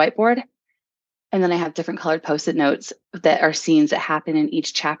 6-foot whiteboard. And then I have different colored Post-it notes that are scenes that happen in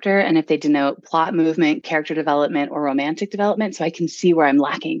each chapter. And if they denote plot movement, character development, or romantic development, so I can see where I'm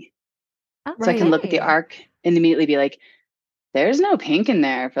lacking. So I can look at the arc and immediately be like, there's no pink in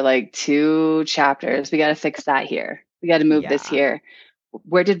there for like 2 chapters. We got to fix that here. We got to move this here.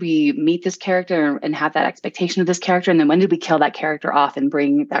 Where did we meet this character and have that expectation of this character? And then when did we kill that character off and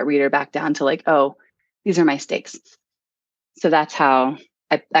bring that reader back down to like, oh, these are my stakes. So that's how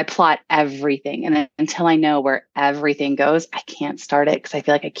I plot everything. And then until I know where everything goes, I can't start it, because I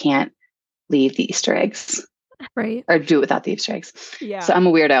feel like I can't leave the Easter eggs. Right. Or do it without the Easter eggs. Yeah. So I'm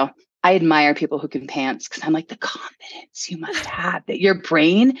a weirdo. I admire people who can pants, because I'm like, the confidence you must have that your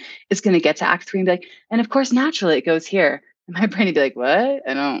brain is going to get to act 3 and be like, and of course, naturally it goes here. And my brain would be like, what?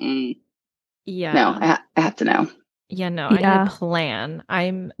 I don't. Yeah. No, I have to know. Yeah, no, I need a plan. I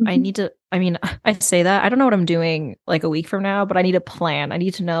need to, I say that, I don't know what I'm doing like a week from now, but I need a plan. I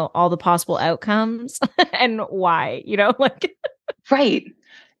need to know all the possible outcomes and why, like. Right.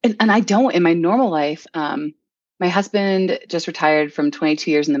 And I don't in my normal life. My husband just retired from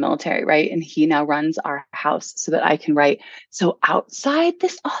 22 years in the military, right? And he now runs our house so that I can write. So outside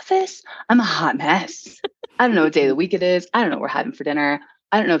this office, I'm a hot mess. I don't know what day of the week it is. I don't know what we're having for dinner.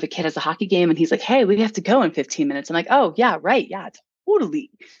 I don't know if a kid has a hockey game and he's like, hey, we have to go in 15 minutes. I'm like, oh, yeah, right. Yeah, totally.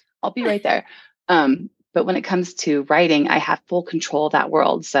 I'll be right there. But when it comes to writing, I have full control of that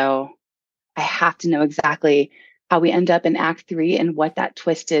world. So I have to know exactly how we end up in Act 3 and what that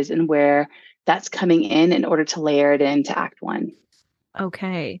twist is and where that's coming in order to layer it into Act 1.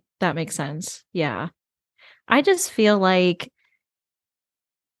 Okay. That makes sense. Yeah. I just feel like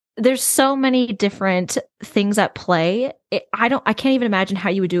there's so many different things at play. I can't even imagine how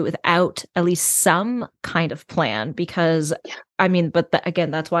you would do it without at least some kind of plan because I mean, but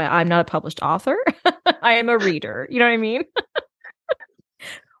again, that's why I'm not a published author. I am a reader. You know what I mean?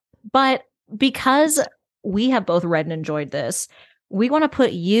 But because we have both read and enjoyed this, we want to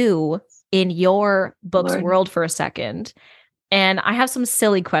put you in your book's world for a second. And I have some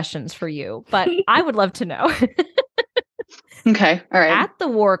silly questions for you, but I would love to know. Okay. All right. At the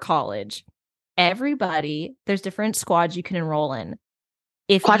War College, there's different squads you can enroll in.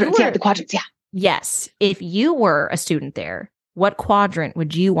 If quadrants, the quadrants, Yes. If you were a student there, what quadrant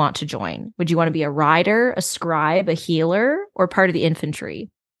would you want to join? Would you want to be a rider, a scribe, a healer, or part of the infantry?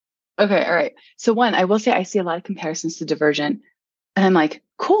 Okay. All right. So one, I will say I see a lot of comparisons to Divergent. And I'm like,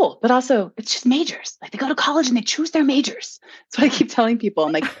 cool, but also it's just majors. Like they go to college and they choose their majors. That's what I keep telling people.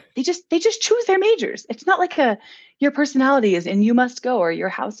 I'm like, they just choose their majors. It's not like your personality is and you must go, or your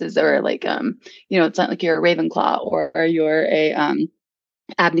houses, or like it's not like you're a Ravenclaw or you're a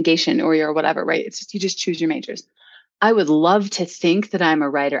abnegation or you're whatever, right? It's just you just choose your majors. I would love to think that I'm a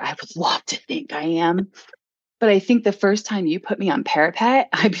writer. I would love to think I am. But I think the first time you put me on parapet,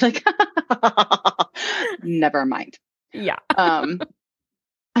 I'd be like, never mind. Yeah.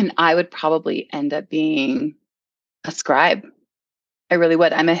 And I would probably end up being a scribe. I really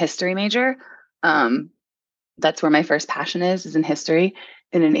would. I'm a history major. That's where my first passion is in history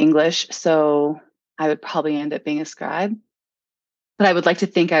and in English. So I would probably end up being a scribe. But I would like to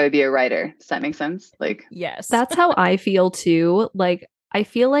think I would be a writer. Does that make sense? Like, yes. That's how I feel too. Like, I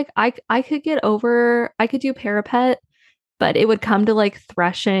feel like I could do parapet, but it would come to like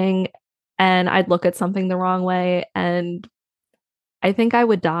threshing and I'd look at something the wrong way and I think I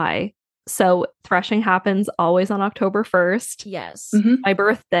would die. So threshing happens always on October 1st. Yes. My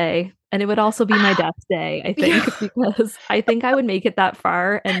birthday. And it would also be my death day, I think, because I think I would make it that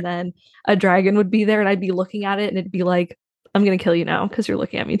far and then a dragon would be there and I'd be looking at it and it'd be like, I'm going to kill you now because you're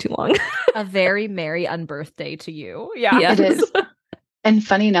looking at me too long. A very merry unbirthday to you. Yeah. It is. And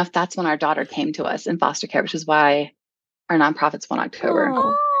funny enough, that's when our daughter came to us in foster care, which is why our nonprofit's 1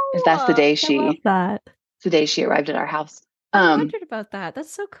 October. Is that's the day the day she arrived at our house. I wondered about that.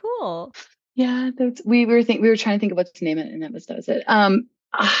 That's so cool. Yeah, we were trying to think of what to name it, and that was it.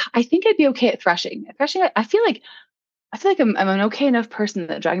 I think I'd be okay at threshing. Threshing, I feel like I'm an okay enough person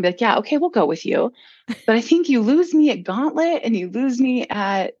that dragon be like, yeah, okay, we'll go with you. But I think you lose me at gauntlet and you lose me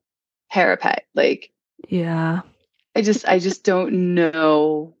at parapet. Like, yeah, I just don't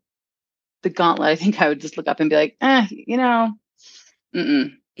know the gauntlet. I think I would just look up and be like, no,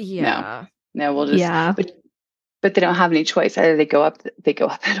 we'll just But they don't have any choice. Either they go up it,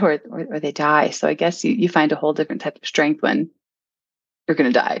 or they die. So I guess you find a whole different type of strength when you're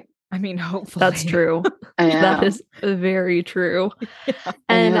going to die. I mean, hopefully. That's true. That is very true. Yeah.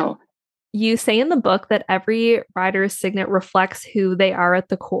 And you say in the book that every rider's signet reflects who they are at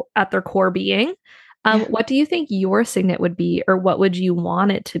their core being. What do you think your signet would be, or what would you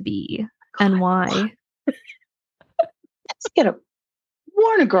want it to be, and why? Let's get a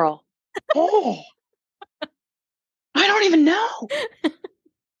Warner girl. Oh. I don't even know.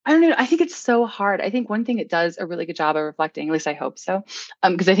 I think it's so hard. I think one thing it does a really good job of reflecting, at least I hope so,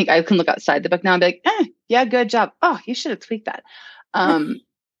 because I think I can look outside the book now and be like, yeah, good job. Oh, you should have tweaked that.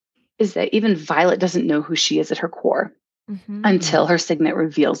 Is that even Violet doesn't know who she is at her core until her signet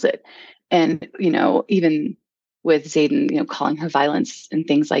reveals it. And, even with Xaden, calling her violence and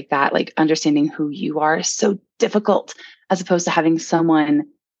things like that, like understanding who you are is so difficult, as opposed to having someone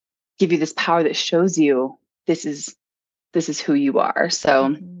give you this power that shows you this is who you are.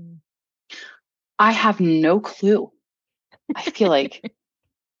 So I have no clue. I feel like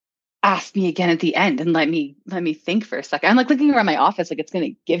ask me again at the end and let me think for a second. I'm like looking around my office like it's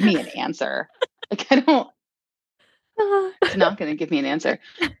going to give me an answer. Like it's not going to give me an answer.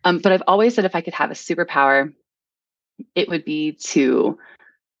 But I've always said if I could have a superpower, it would be to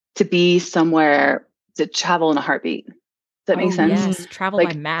be somewhere, to travel in a heartbeat. Does that make sense? Yes, travel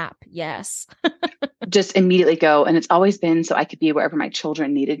by map. Yes. Just immediately go. And it's always been so I could be wherever my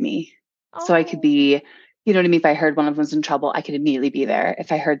children needed me. So I could be, you know what I mean? If I heard one of them was in trouble, I could immediately be there.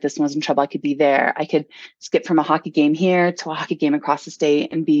 If I heard this one was in trouble, I could be there. I could skip from a hockey game here to a hockey game across the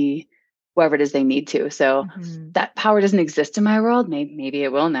state and be wherever it is they need to. So that power doesn't exist in my world. Maybe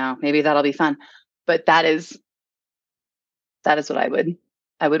it will now. Maybe that'll be fun. But that is what I would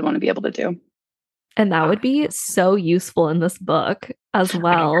want to be able to do. And that would be so useful in this book as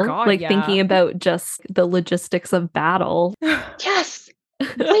well. Thinking about just the logistics of battle. Yes.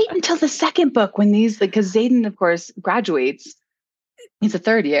 Wait until the second book when because Xaden, of course, graduates. He's a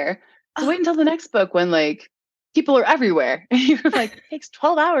third year. So wait until the next book when like people are everywhere. And you're like, it takes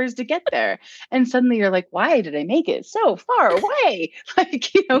 12 hours to get there. And suddenly you're like, why did I make it so far away?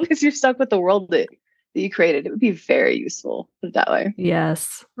 Like, because you're stuck with the world that you created. It would be very useful, put it that way.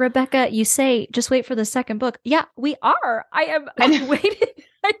 Yes. Rebecca, you say just wait for the second book. Yeah, we are. I'm waiting.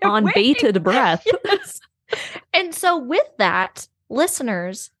 On bated breath. Yes. And so with that,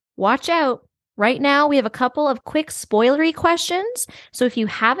 listeners, watch out. Right now, we have a couple of quick spoilery questions. So if you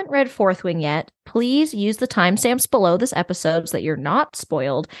haven't read Fourth Wing yet, please use the timestamps below this episode so that you're not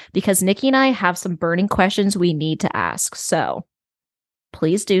spoiled, because Nikki and I have some burning questions we need to ask. So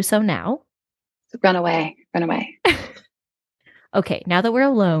please do so now. Run away. Run away. Okay, now that we're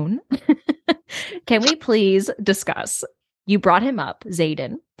alone, can we please discuss? You brought him up,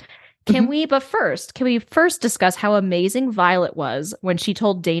 Xaden. Can we first discuss how amazing Violet was when she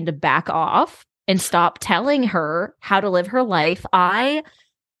told Dane to back off and stop telling her how to live her life? I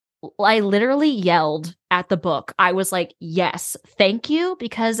literally yelled at the book. I was like, yes, thank you,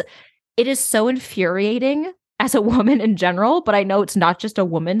 because it is so infuriating as a woman in general, but I know it's not just a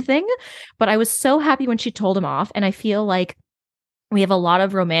woman thing. But I was so happy when she told him off, and I feel like we have a lot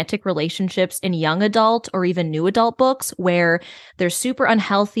of romantic relationships in young adult or even new adult books where they're super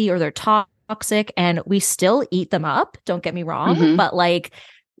unhealthy or they're toxic, and we still eat them up. Don't get me wrong. But like,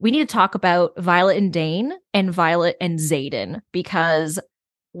 we need to talk about Violet and Dane and Violet and Xaden, because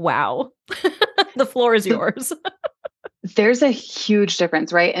wow, the floor is yours. There's a huge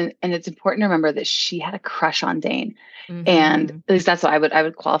difference, right? And it's important to remember that she had a crush on Dane. And at least that's what I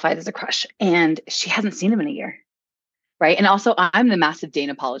would qualify it as a crush. And she hasn't seen him in a year. Right. And also, I'm the massive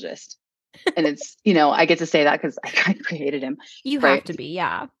Dane apologist. And it's, I get to say that because I created him. You have to be.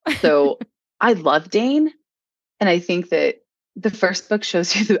 Yeah. So I love Dane. And I think that the first book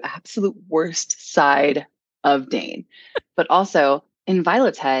shows you the absolute worst side of Dane. But also in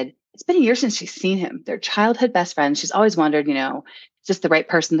Violet's head, it's been a year since she's seen him. They're childhood best friends. She's always wondered, just the right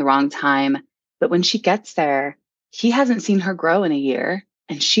person, the wrong time. But when she gets there, he hasn't seen her grow in a year.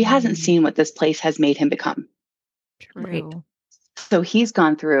 And she hasn't seen what this place has made him become. True. Right. So he's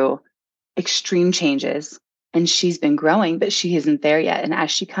gone through extreme changes and she's been growing, but she isn't there yet. And as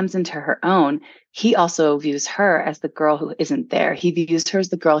she comes into her own, he also views her as the girl who isn't there. He views her as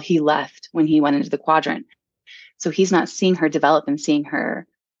the girl he left when he went into the quadrant. So he's not seeing her develop and seeing her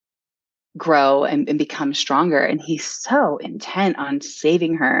grow and become stronger. And he's so intent on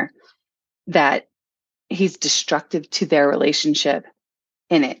saving her that he's destructive to their relationship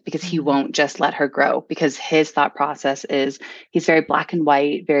in it, because he won't just let her grow, because his thought process is he's very black and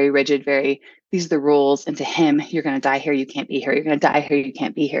white, very rigid, these are the rules. And to him, you're going to die here. You can't be here. You're going to die here. You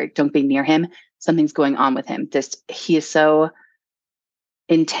can't be here. Don't be near him. Something's going on with him. He is so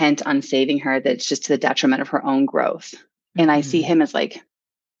intent on saving her that it's just to the detriment of her own growth. And I see him as like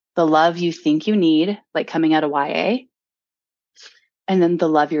the love you think you need, like coming out of YA, and then the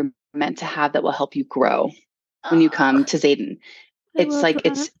love you're meant to have that will help you grow when you come to Xaden. It's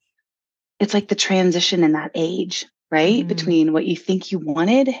like the transition in that age, right? Between what you think you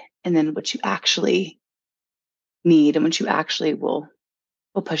wanted and then what you actually need and what you actually will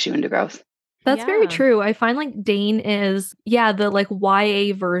push you into growth. That's very true. I find like Dane is, the like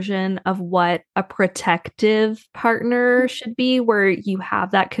YA version of what a protective partner should be, where you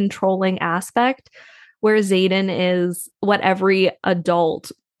have that controlling aspect, where Xaden is what every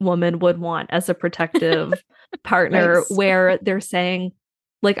adult woman would want as a protective partner, nice. Where they're saying,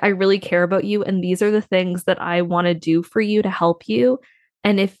 like, I really care about you, and these are the things that I want to do for you to help you.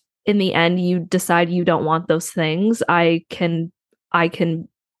 And if in the end you decide you don't want those things, I can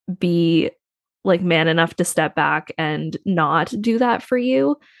be like man enough to step back and not do that for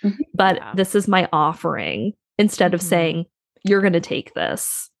you. But this is my offering, instead of saying, you're going to take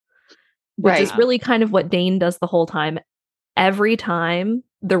this, which is really kind of what Dane does the whole time. Every time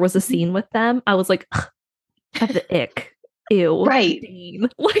there was a scene with them, I was like, the ick. Ew. Right.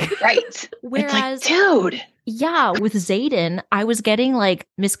 Right. Whereas, it's like, dude. Yeah, with Xaden, I was getting like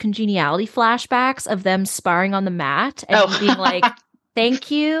Miss Congeniality flashbacks of them sparring on the mat and being like, thank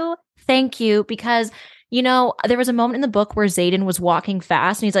you, because, there was a moment in the book where Xaden was walking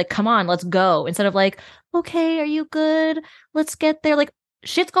fast and he's like, come on, let's go. Instead of like, okay, are you good? Let's get there. Like,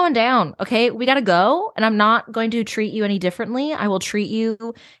 shit's going down. Okay, we got to go. And I'm not going to treat you any differently. I will treat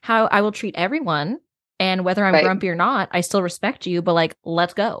you how I will treat everyone. And whether I'm grumpy or not, I still respect you, but like,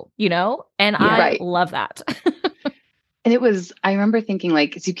 let's go, And I love that. And I remember thinking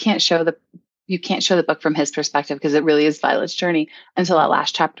like, you can't show the book from his perspective, because it really is Violet's journey until that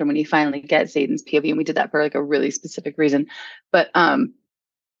last chapter when you finally get Xaden's POV. And we did that for like a really specific reason. But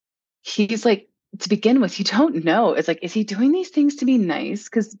he's like to begin with, you don't know. It's like, is he doing these things to be nice?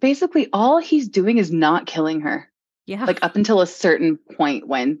 Because basically all he's doing is not killing her. Yeah. Like up until a certain point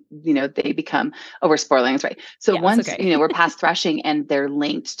when, they become, we're spoiling, that's right. So Yeah, once, okay. we're past threshing and they're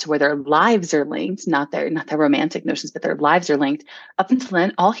linked to where their lives are linked, not their romantic notions, but their lives are linked. Up until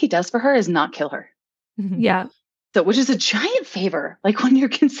then, all he does for her is not kill her. Yeah. So, which is a giant favor. Like when you're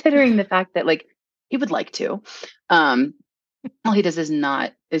considering the fact that like he would like to, all he does is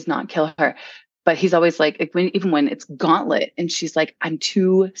not kill her. But he's always like even when it's Gauntlet and she's like, I'm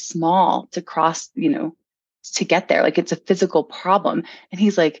too small to cross, to get there. Like it's a physical problem. And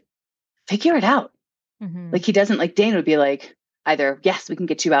he's like, figure it out. Like he doesn't, like Dane would be like, either, yes, we can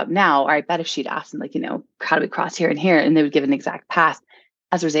get you out now. Or I bet if she'd asked him like, how do we cross here and here? And they would give an exact path.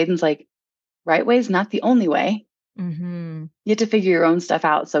 As Aiden's like, right way is not the only way. You have to figure your own stuff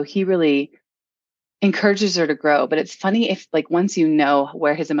out. So he really encourages her to grow. But it's funny if like once you know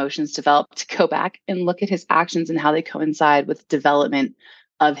where his emotions develop, to go back and look at his actions and how they coincide with development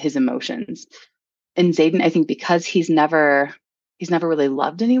of his emotions. And Xaden, I think because he's never really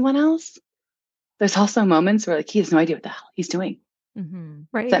loved anyone else, there's also moments where like he has no idea what the hell he's doing.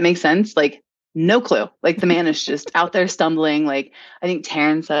 Right. Does that make sense? Like no clue. Like the man is just out there stumbling. Like I think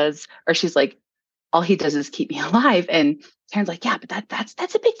Taryn says, or she's like, all he does is keep me alive. And Taryn's like, yeah, but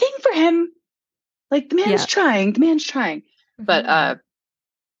that's a big thing for him. Like the man's trying. But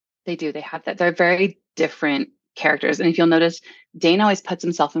they have that. They're very different characters. And if you'll notice, Dane always puts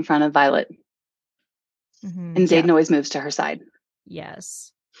himself in front of Violet. And Xaden always moves to her side.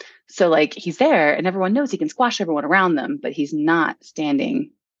 Yes. So like he's there and everyone knows he can squash everyone around them, but he's not standing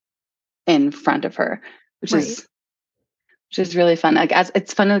in front of her, which is really fun. Like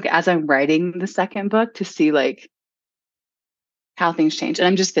it's fun like, as I'm writing the second book to see like how things change. And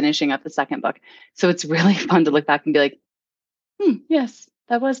I'm just finishing up the second book. So it's really fun to look back and be like, yes,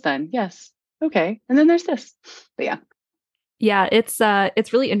 that was done. Yes. Okay. And then there's this. But yeah. Yeah, it's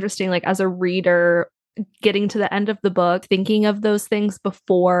really interesting, like as a reader, getting to the end of the book, thinking of those things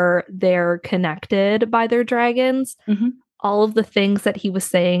before they're connected by their dragons. All of the things that he was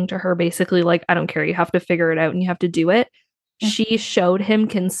saying to her, basically, like, I don't care, you have to figure it out and you have to do it. She showed him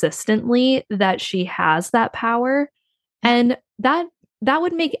consistently that she has that power. And that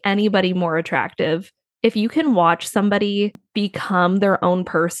would make anybody more attractive. If you can watch somebody become their own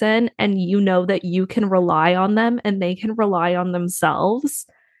person and you know that you can rely on them and they can rely on themselves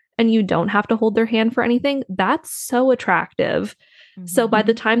and you don't have to hold their hand for anything, that's so attractive. So by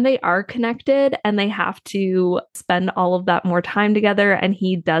the time they are connected and they have to spend all of that more time together and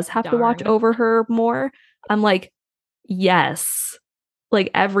he does have to watch over her more, I'm like, yes. Like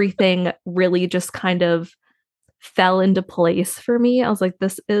everything really just kind of fell into place for me. I was like,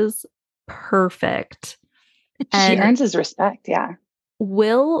 this is perfect. She earns his respect. Yeah.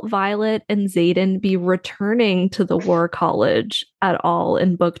 Will Violet and Xaden be returning to the War College at all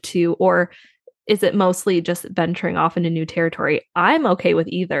in book 2? Or is it mostly just venturing off into new territory? I'm okay with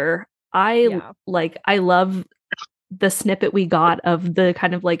either. I love the snippet we got of the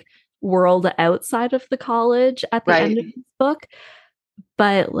kind of like world outside of the college at the end of this book.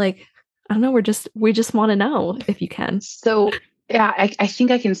 But like, I don't know, we just want to know if you can. So yeah, I think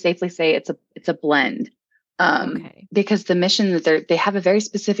I can safely say it's a blend. Because the mission that they have a very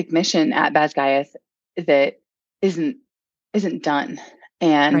specific mission at Basgiath that isn't done.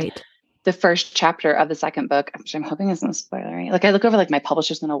 And the first chapter of the second book, which I'm hoping is no spoiler, right? Like I look over, like my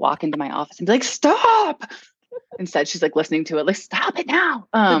publisher's going to walk into my office and be like, stop. Instead, she's like listening to it, like, stop it now.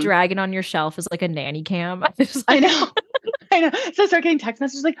 The dragon on your shelf is like a nanny cam. I know. So I start getting text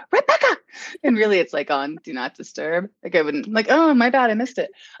messages like, Rebecca. And really it's like on do not disturb. Like I wouldn't like, oh, my bad, I missed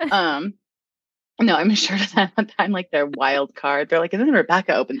it. No, I'm sure that one time, like their wild card, they're like, and then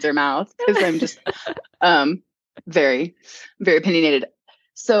Rebecca opens her mouth because I'm just very, very opinionated.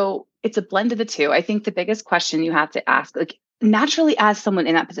 So it's a blend of the two. I think the biggest question you have to ask, like naturally as someone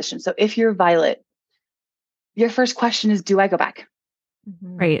in that position. So if you're Violet, your first question is, do I go back?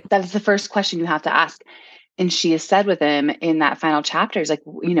 Right. That is the first question you have to ask. And she has said with him in that final chapter, is like,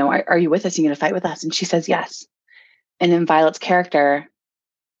 are you with us? Are you going to fight with us? And she says, yes. And then Violet's character,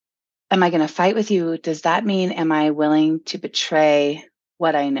 am I going to fight with you? Does that mean, am I willing to betray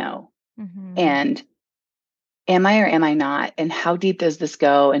what I know? And am I or am I not? And how deep does this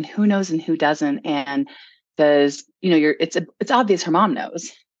go? And who knows and who doesn't? And does, it's obvious her mom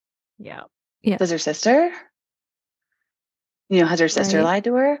knows. Yeah. Does her sister? Has her sister lied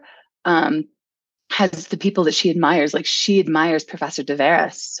to her? Has the people that she admires, like she admires Professor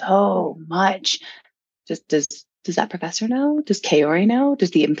Devera so much. Just does that professor know? Does Kaori know?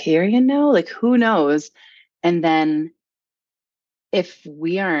 Does the Empyrean know? Like, who knows? And then if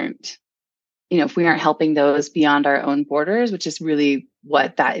we aren't if we aren't helping those beyond our own borders, which is really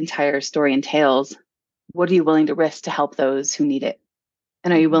what that entire story entails, what are you willing to risk to help those who need it?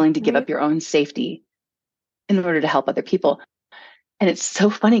 And are you willing to give up your own safety in order to help other people? And it's so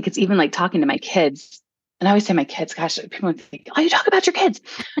funny because even like talking to my kids, and I always say my kids, gosh, people think, oh, you talk about your kids.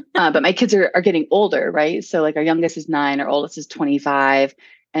 But my kids are getting older, right? So like our youngest is 9, our oldest is 25,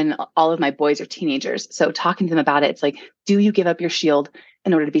 and all of my boys are teenagers. So talking to them about it, it's like, do you give up your shield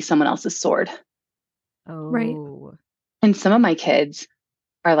in order to be someone else's sword? Oh. Right. And some of my kids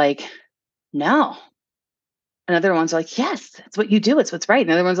are like, no. And other ones are like, yes, it's what you do. It's what's right.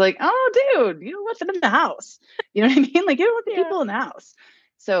 And other ones are like, oh, dude, you don't want them in the house. You know what I mean? Like, you don't want the people in the house.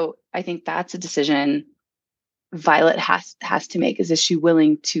 So I think that's a decision Violet has to make. Is she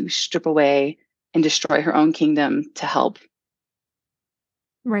willing to strip away and destroy her own kingdom to help?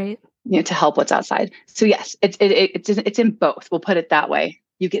 Right. To help what's outside. So yes, it's in both. We'll put it that way.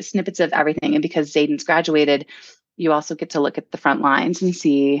 You get snippets of everything. And because Zayden's graduated, you also get to look at the front lines and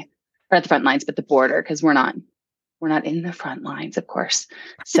see, or not the front lines, but the border, because we're not in the front lines, of course.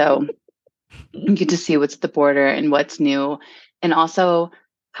 So you get to see what's at the border and what's new, and also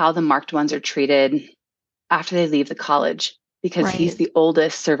how the marked ones are treated after they leave the college, because he's the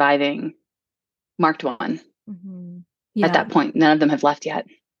oldest surviving marked one. At that point. None of them have left yet.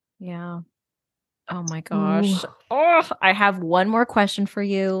 Yeah. Oh my gosh. Oh, I have one more question for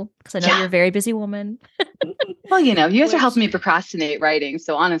you, because I know you're a very busy woman. Well, you guys are helping me procrastinate writing.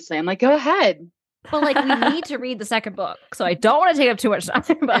 So honestly, I'm like, go ahead. Well, like, we need to read the second book, so I don't want to take up too much time.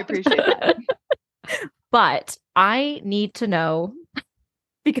 But, I appreciate that. But I need to know,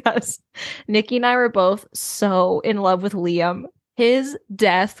 because Nikki and I were both so in love with Liam. His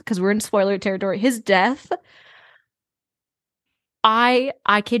death, because we're in spoiler territory, his death, I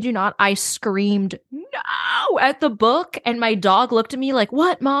kid you not, I screamed no at the book, and my dog looked at me like,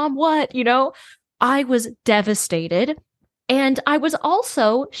 what, Mom, what? I was devastated. And I was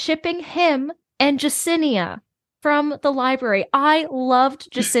also shipping him and Jacinia from the library. I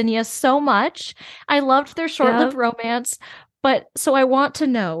loved Jacinia so much. I loved their short-lived romance. But so I want to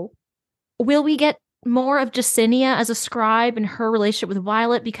know, will we get more of Jacinia as a scribe and her relationship with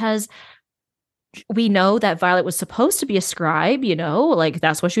Violet? Because we know that Violet was supposed to be a scribe, like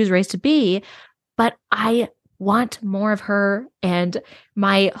that's what she was raised to be. But I want more of her, and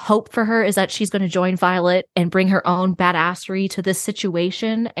my hope for her is that she's going to join Violet and bring her own badassery to this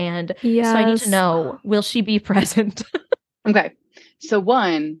situation. And so I need to know, will she be present? Okay. So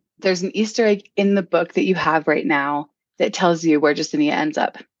one, there's an Easter egg in the book that you have right now that tells you where Jacinia ends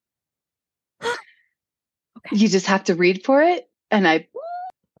up. Okay. You just have to read for it. And I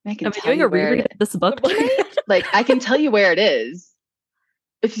can tell you where it is. This book tonight? Like, I can tell you where it is.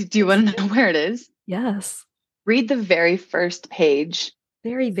 Do you want to know where it is? Yes. Read the very first page.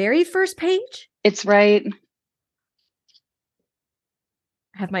 Very first page? It's right.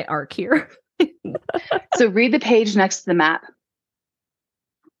 I have my arc here. So read the page next to the map.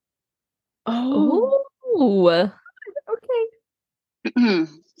 Oh. Okay.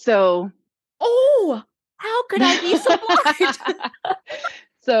 So. Oh, how could I be so blind?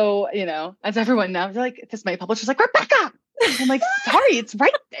 So, as everyone knows, like, this my publisher's like, Rebecca. I'm like, sorry, it's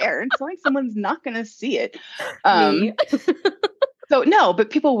right there. It's like someone's not going to see it. So no,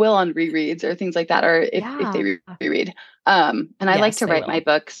 but people will on rereads or things like that, or if they reread. And I like to write my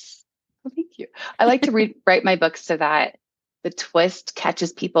books. Well, thank you. I like to write my books so that the twist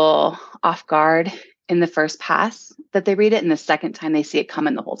catches people off guard in the first pass that they read it, and the second time they see it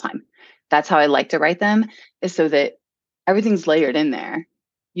coming the whole time. That's how I like to write them, is so that everything's layered in there.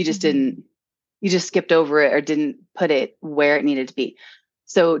 You just you just skipped over it or didn't put it where it needed to be.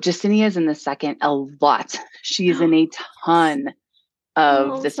 So Jacinia is in the second a lot. She's in a ton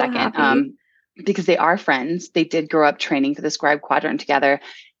of the second, because they are friends. They did grow up training for the Scribe Quadrant together.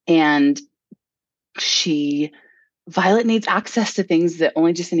 And Violet needs access to things that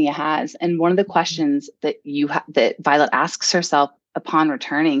only Jacinia has. And one of the questions that that Violet asks herself upon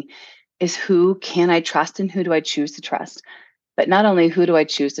returning is, who can I trust and who do I choose to trust? But not only who do I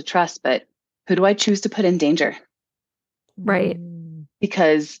choose to trust, but who do I choose to put in danger? Right.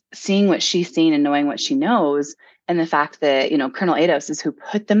 Because seeing what she's seen and knowing what she knows, and the fact that, Colonel Ados is who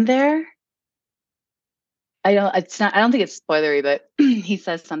put them there. I don't think it's spoilery, but he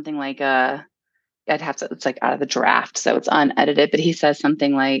says something like, it's like out of the draft, so it's unedited, but he says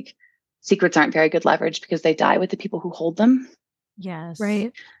something like, secrets aren't very good leverage because they die with the people who hold them. Yes.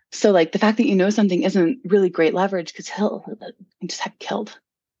 Right. So like the fact that something isn't really great leverage, because he'll just have killed.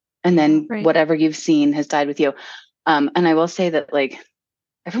 And then whatever you've seen has died with you. And I will say that, like,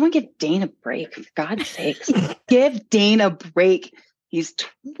 everyone give Dane a break, for God's sakes. Give Dane a break. He's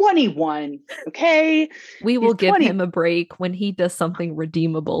 21. Okay. We will give him a break when he does something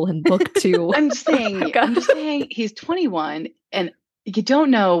redeemable in book 2. I'm just saying he's 21 and you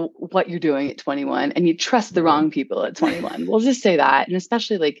don't know what you're doing at 21 and you trust the wrong people at 21. We'll just say that. And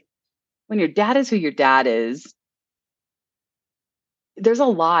especially like when your dad is who your dad is, there's a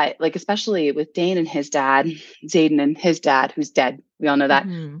lot, like, especially with Dane and his dad, Xaden and his dad, who's dead. We all know that.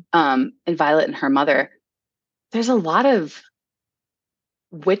 And Violet and her mother. There's a lot of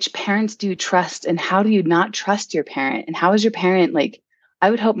which parents do you trust and how do you not trust your parent? And how is your parent like, I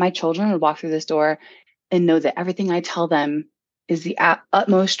would hope my children would walk through this door and know that everything I tell them is the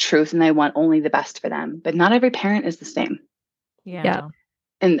utmost truth and I want only the best for them. But not every parent is the same. Yeah.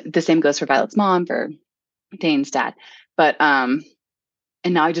 And the same goes for Violet's mom, for Dane's dad. But, and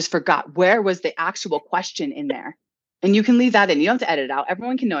now I just forgot, where was the actual question in there? And you can leave that in. You don't have to edit it out.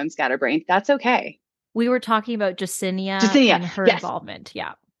 Everyone can know I'm scatterbrained. That's okay. We were talking about Jacinia and her involvement.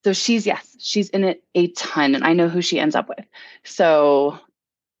 Yeah. So she's in it a ton. And I know who she ends up with. So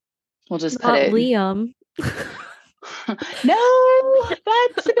we'll just put it. Liam. No,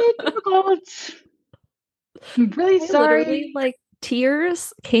 that's a bit difficult. I'm really sorry. Literally, like,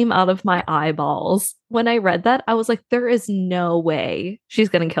 tears came out of my eyeballs when I read that. I was like, there is no way she's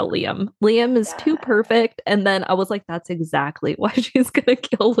gonna kill Liam. Liam is too perfect. And then I was like, that's exactly why she's gonna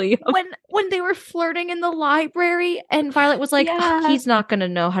kill Liam. When they were flirting in the library and Violet was like, he's not gonna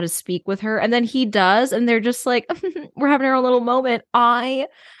know how to speak with her, and then he does, and they're just like, we're having our little moment. My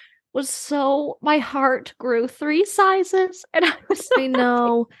heart grew 3 sizes, and I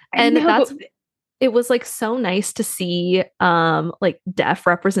know. And it was like so nice to see like deaf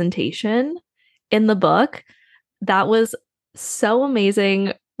representation in the book. That was so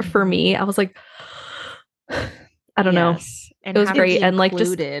amazing for me. I was like, I don't know. And it was great. And like,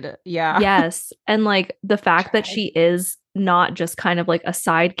 just, yes. And like the fact that she is not just kind of like a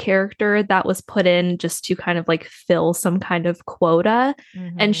side character that was put in just to kind of like fill some kind of quota,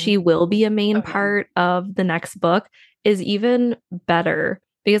 and she will be a main part of the next book, is even better,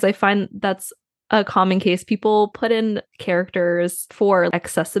 because I find that's a common case. People put in characters for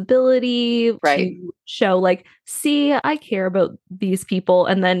accessibility, to show like, see, I care about these people,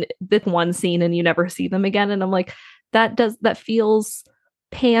 and then this one scene and you never see them again. And I'm like, that feels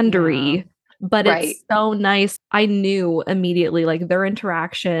pandery, but it's so nice. I knew immediately, like, their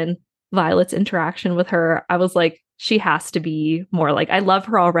interaction, Violet's interaction with her, I was like, she has to be more. Like, I love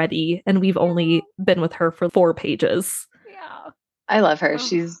her already, and we've only been with her for 4 pages. Yeah. I love her.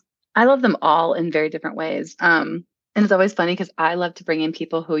 I love them all in very different ways. And it's always funny because I love to bring in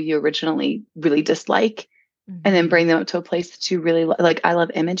people who you originally really dislike and then bring them up to a place that you really like. I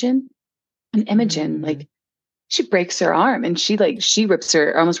love Imogen. And Imogen, like, she breaks her arm and she rips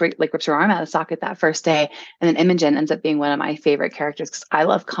her arm out of the socket that first day. And then Imogen ends up being one of my favorite characters because I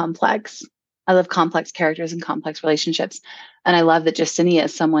love complex characters and complex relationships. And I love that Jacinia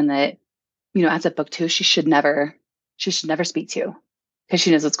is someone that, you know, as of book 2, she should never speak to, because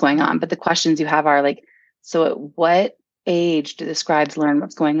she knows what's going on. But the questions you have are like, so at what age do the scribes learn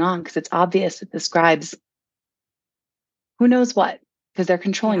what's going on? Because it's obvious that the scribes, who knows what, because they're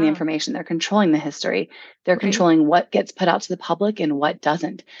controlling the information, they're controlling the history, they're controlling what gets put out to the public and what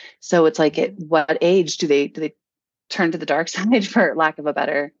doesn't. So it's like, at what age do they turn to the dark side, for lack of a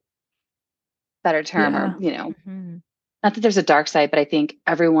better term, or, you know, not that there's a dark side, but I think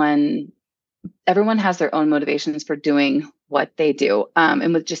everyone has their own motivations for doing what they do.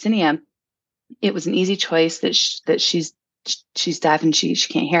 And with Jacinia, it was an easy choice that she's deaf and she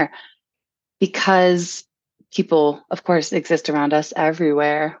can't hear, because people, of course, exist around us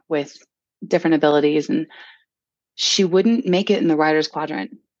everywhere with different abilities, and she wouldn't make it in the writer's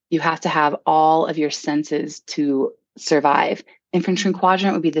quadrant. You have to have all of your senses to survive. Infantry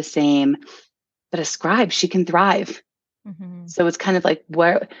quadrant would be the same, but a scribe, she can thrive. So it's kind of like,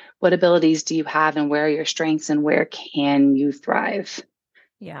 what abilities do you have, and where are your strengths, and where can you thrive?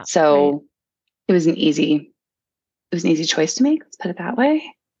 Yeah. So it was an easy choice to make. Let's put it that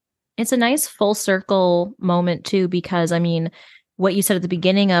way. It's a nice full circle moment too, because I mean, what you said at the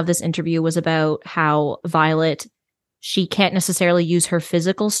beginning of this interview was about how Violet, she can't necessarily use her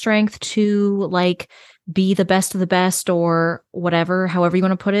physical strength to like be the best of the best or whatever, however you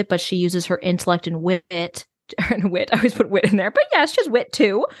want to put it, but she uses her intellect and wit. I always put wit in there, but yeah, she has wit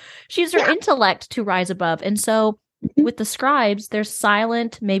too. She uses her intellect to rise above. And so with the scribes, they're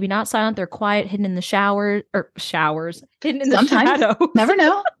silent, maybe not silent, they're quiet, hidden in the showers, hidden in the shadows. Never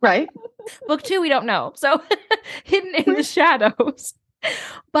know, right? Book 2, we don't know. So hidden in the shadows.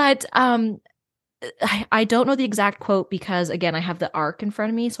 But I don't know the exact quote because, again, I have the arc in front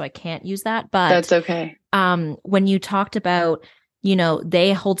of me, so I can't use that. But that's okay. When you talked about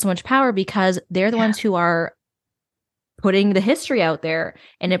they hold so much power because they're the ones who are putting the history out there.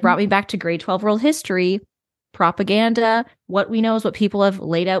 And it brought me back to grade 12 world history, propaganda. What we know is what people have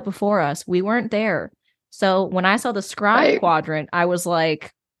laid out before us. We weren't there. So when I saw the scribe quadrant, I was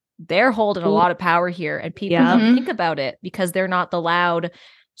like, they're holding a lot of power here. And people don't think about it because they're not the loud,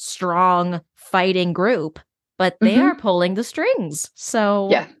 strong, fighting group, but they are pulling the strings.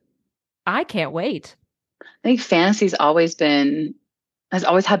 So I can't wait. I think fantasy's has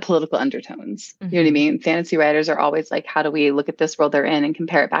always had political undertones. You know what I mean? Fantasy writers are always like, how do we look at this world they're in and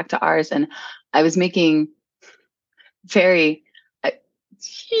compare it back to ours? And I was making as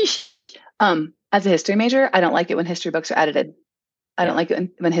a history major, I don't like it when history books are edited. I don't like it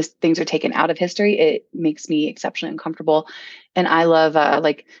when things are taken out of history. It makes me exceptionally uncomfortable. And I love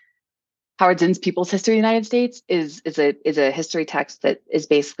like Howard Zinn's People's History of the United States is a history text that is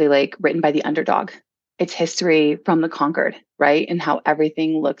basically like written by the underdog. It's history from the conquered, right? And how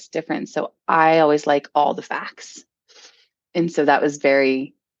everything looks different. So I always like all the facts. And so that was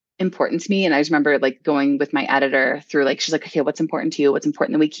very important to me. And I just remember like going with my editor through like, she's like, okay, what's important to you? What's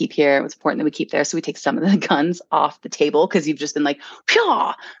important that we keep here? What's important that we keep there? So we take some of the guns off the table because you've just been like,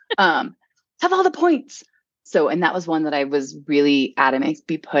 have all the points. So, and that was one that I was really adamant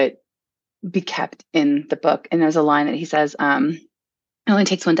be kept in the book. And there's a line that he says, it only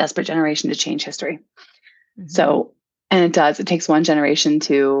takes one desperate generation to change history. So, and it does, it takes one generation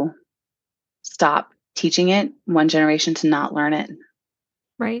to stop teaching it, one generation to not learn it.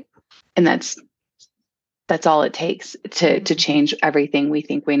 Right. And that's all it takes to change everything we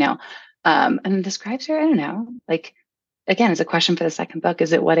think we know. And the scribes are, I don't know, like, again, it's a question for the second book.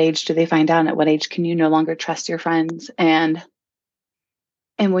 Is at what age do they find out? And at what age can you no longer trust your friends? And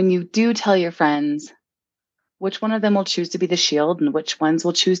when you do tell your friends, which one of them will choose to be the shield and which ones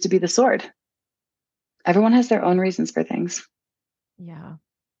will choose to be the sword? Everyone has their own reasons for things. Yeah.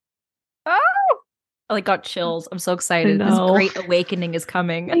 Oh, I like got chills. I'm so excited. This great awakening is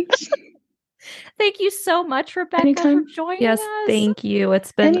coming. Thank you so much, Rebecca, for joining us. Yes, thank you.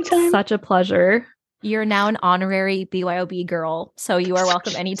 It's been such a pleasure. You're now an honorary BYOB girl, so you are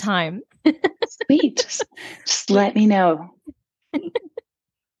welcome anytime. Sweet. Just let me know.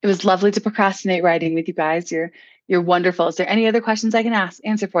 It was lovely to procrastinate writing with you guys. You're wonderful. Is there any other questions I can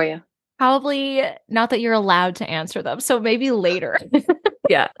answer for you? Probably not that you're allowed to answer them. So maybe later. I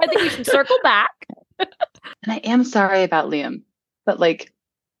think we should circle back. And I am sorry about Liam, but like,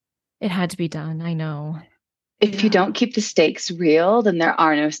 it had to be done. I know. If you don't keep the stakes real, then there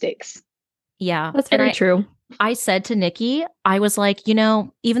are no stakes. Yeah. That's very true. I said to Nikki, I was like, even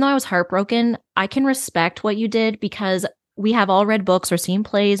though I was heartbroken, I can respect what you did because we have all read books or seen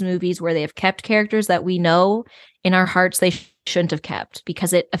plays, movies where they have kept characters that we know in our hearts they shouldn't have kept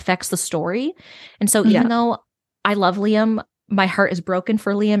because it affects the story. And so even though I love Liam, my heart is broken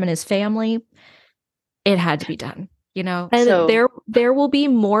for Liam and his family. It had to be done, And so, there will be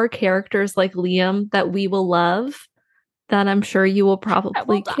more characters like Liam that we will love that I'm sure you will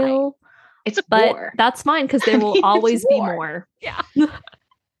probably kill. But war. That's fine because there will always be more. Yeah.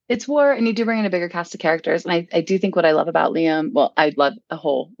 It's war, and you do bring in a bigger cast of characters. And I do think what I love about Liam, well, I love a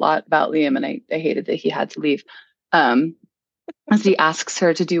whole lot about Liam, and I hated that he had to leave. As he asks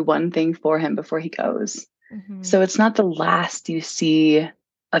her to do one thing for him before he goes. So it's not the last you see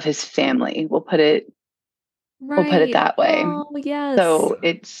of his family. We'll put it that way. Oh, yes. So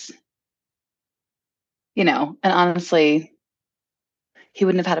it's, and honestly, he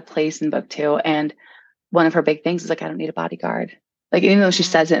wouldn't have had a place in book 2. And one of her big things is like, I don't need a bodyguard. Like, even though she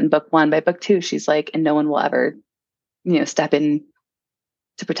says it in book 1, by book 2, she's like, and no one will ever, step in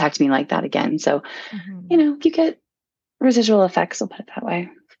to protect me like that again. So, you get residual effects. We'll put it that way.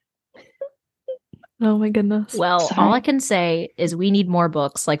 Oh my goodness. Well, all I can say is we need more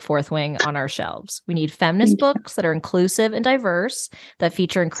books like Fourth Wing on our shelves. We need feminist books that are inclusive and diverse, that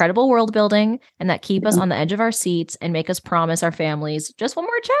feature incredible world building, and that keep us on the edge of our seats and make us promise our families just one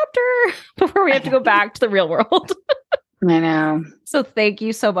more chapter before we have to go back to the real world. I know. So thank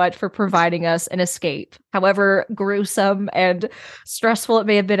you so much for providing us an escape. However gruesome and stressful it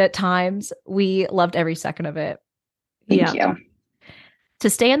may have been at times, we loved every second of it. Thank you. To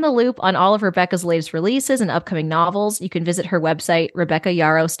stay in the loop on all of Rebecca's latest releases and upcoming novels, you can visit her website,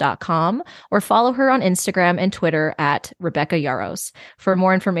 RebeccaYarros.com, or follow her on Instagram and Twitter at Rebecca Yarros. For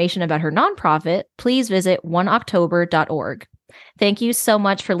more information about her nonprofit, please visit oneoctober.org. Thank you so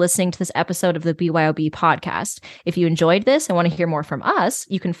much for listening to this episode of the BYOB podcast. If you enjoyed this and want to hear more from us,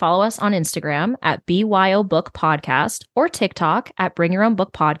 you can follow us on Instagram at BYO Book Podcast or TikTok at Bring Your Own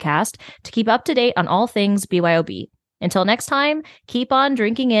Book Podcast to keep up to date on all things BYOB. Until next time, keep on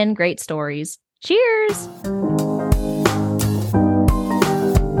drinking in great stories. Cheers!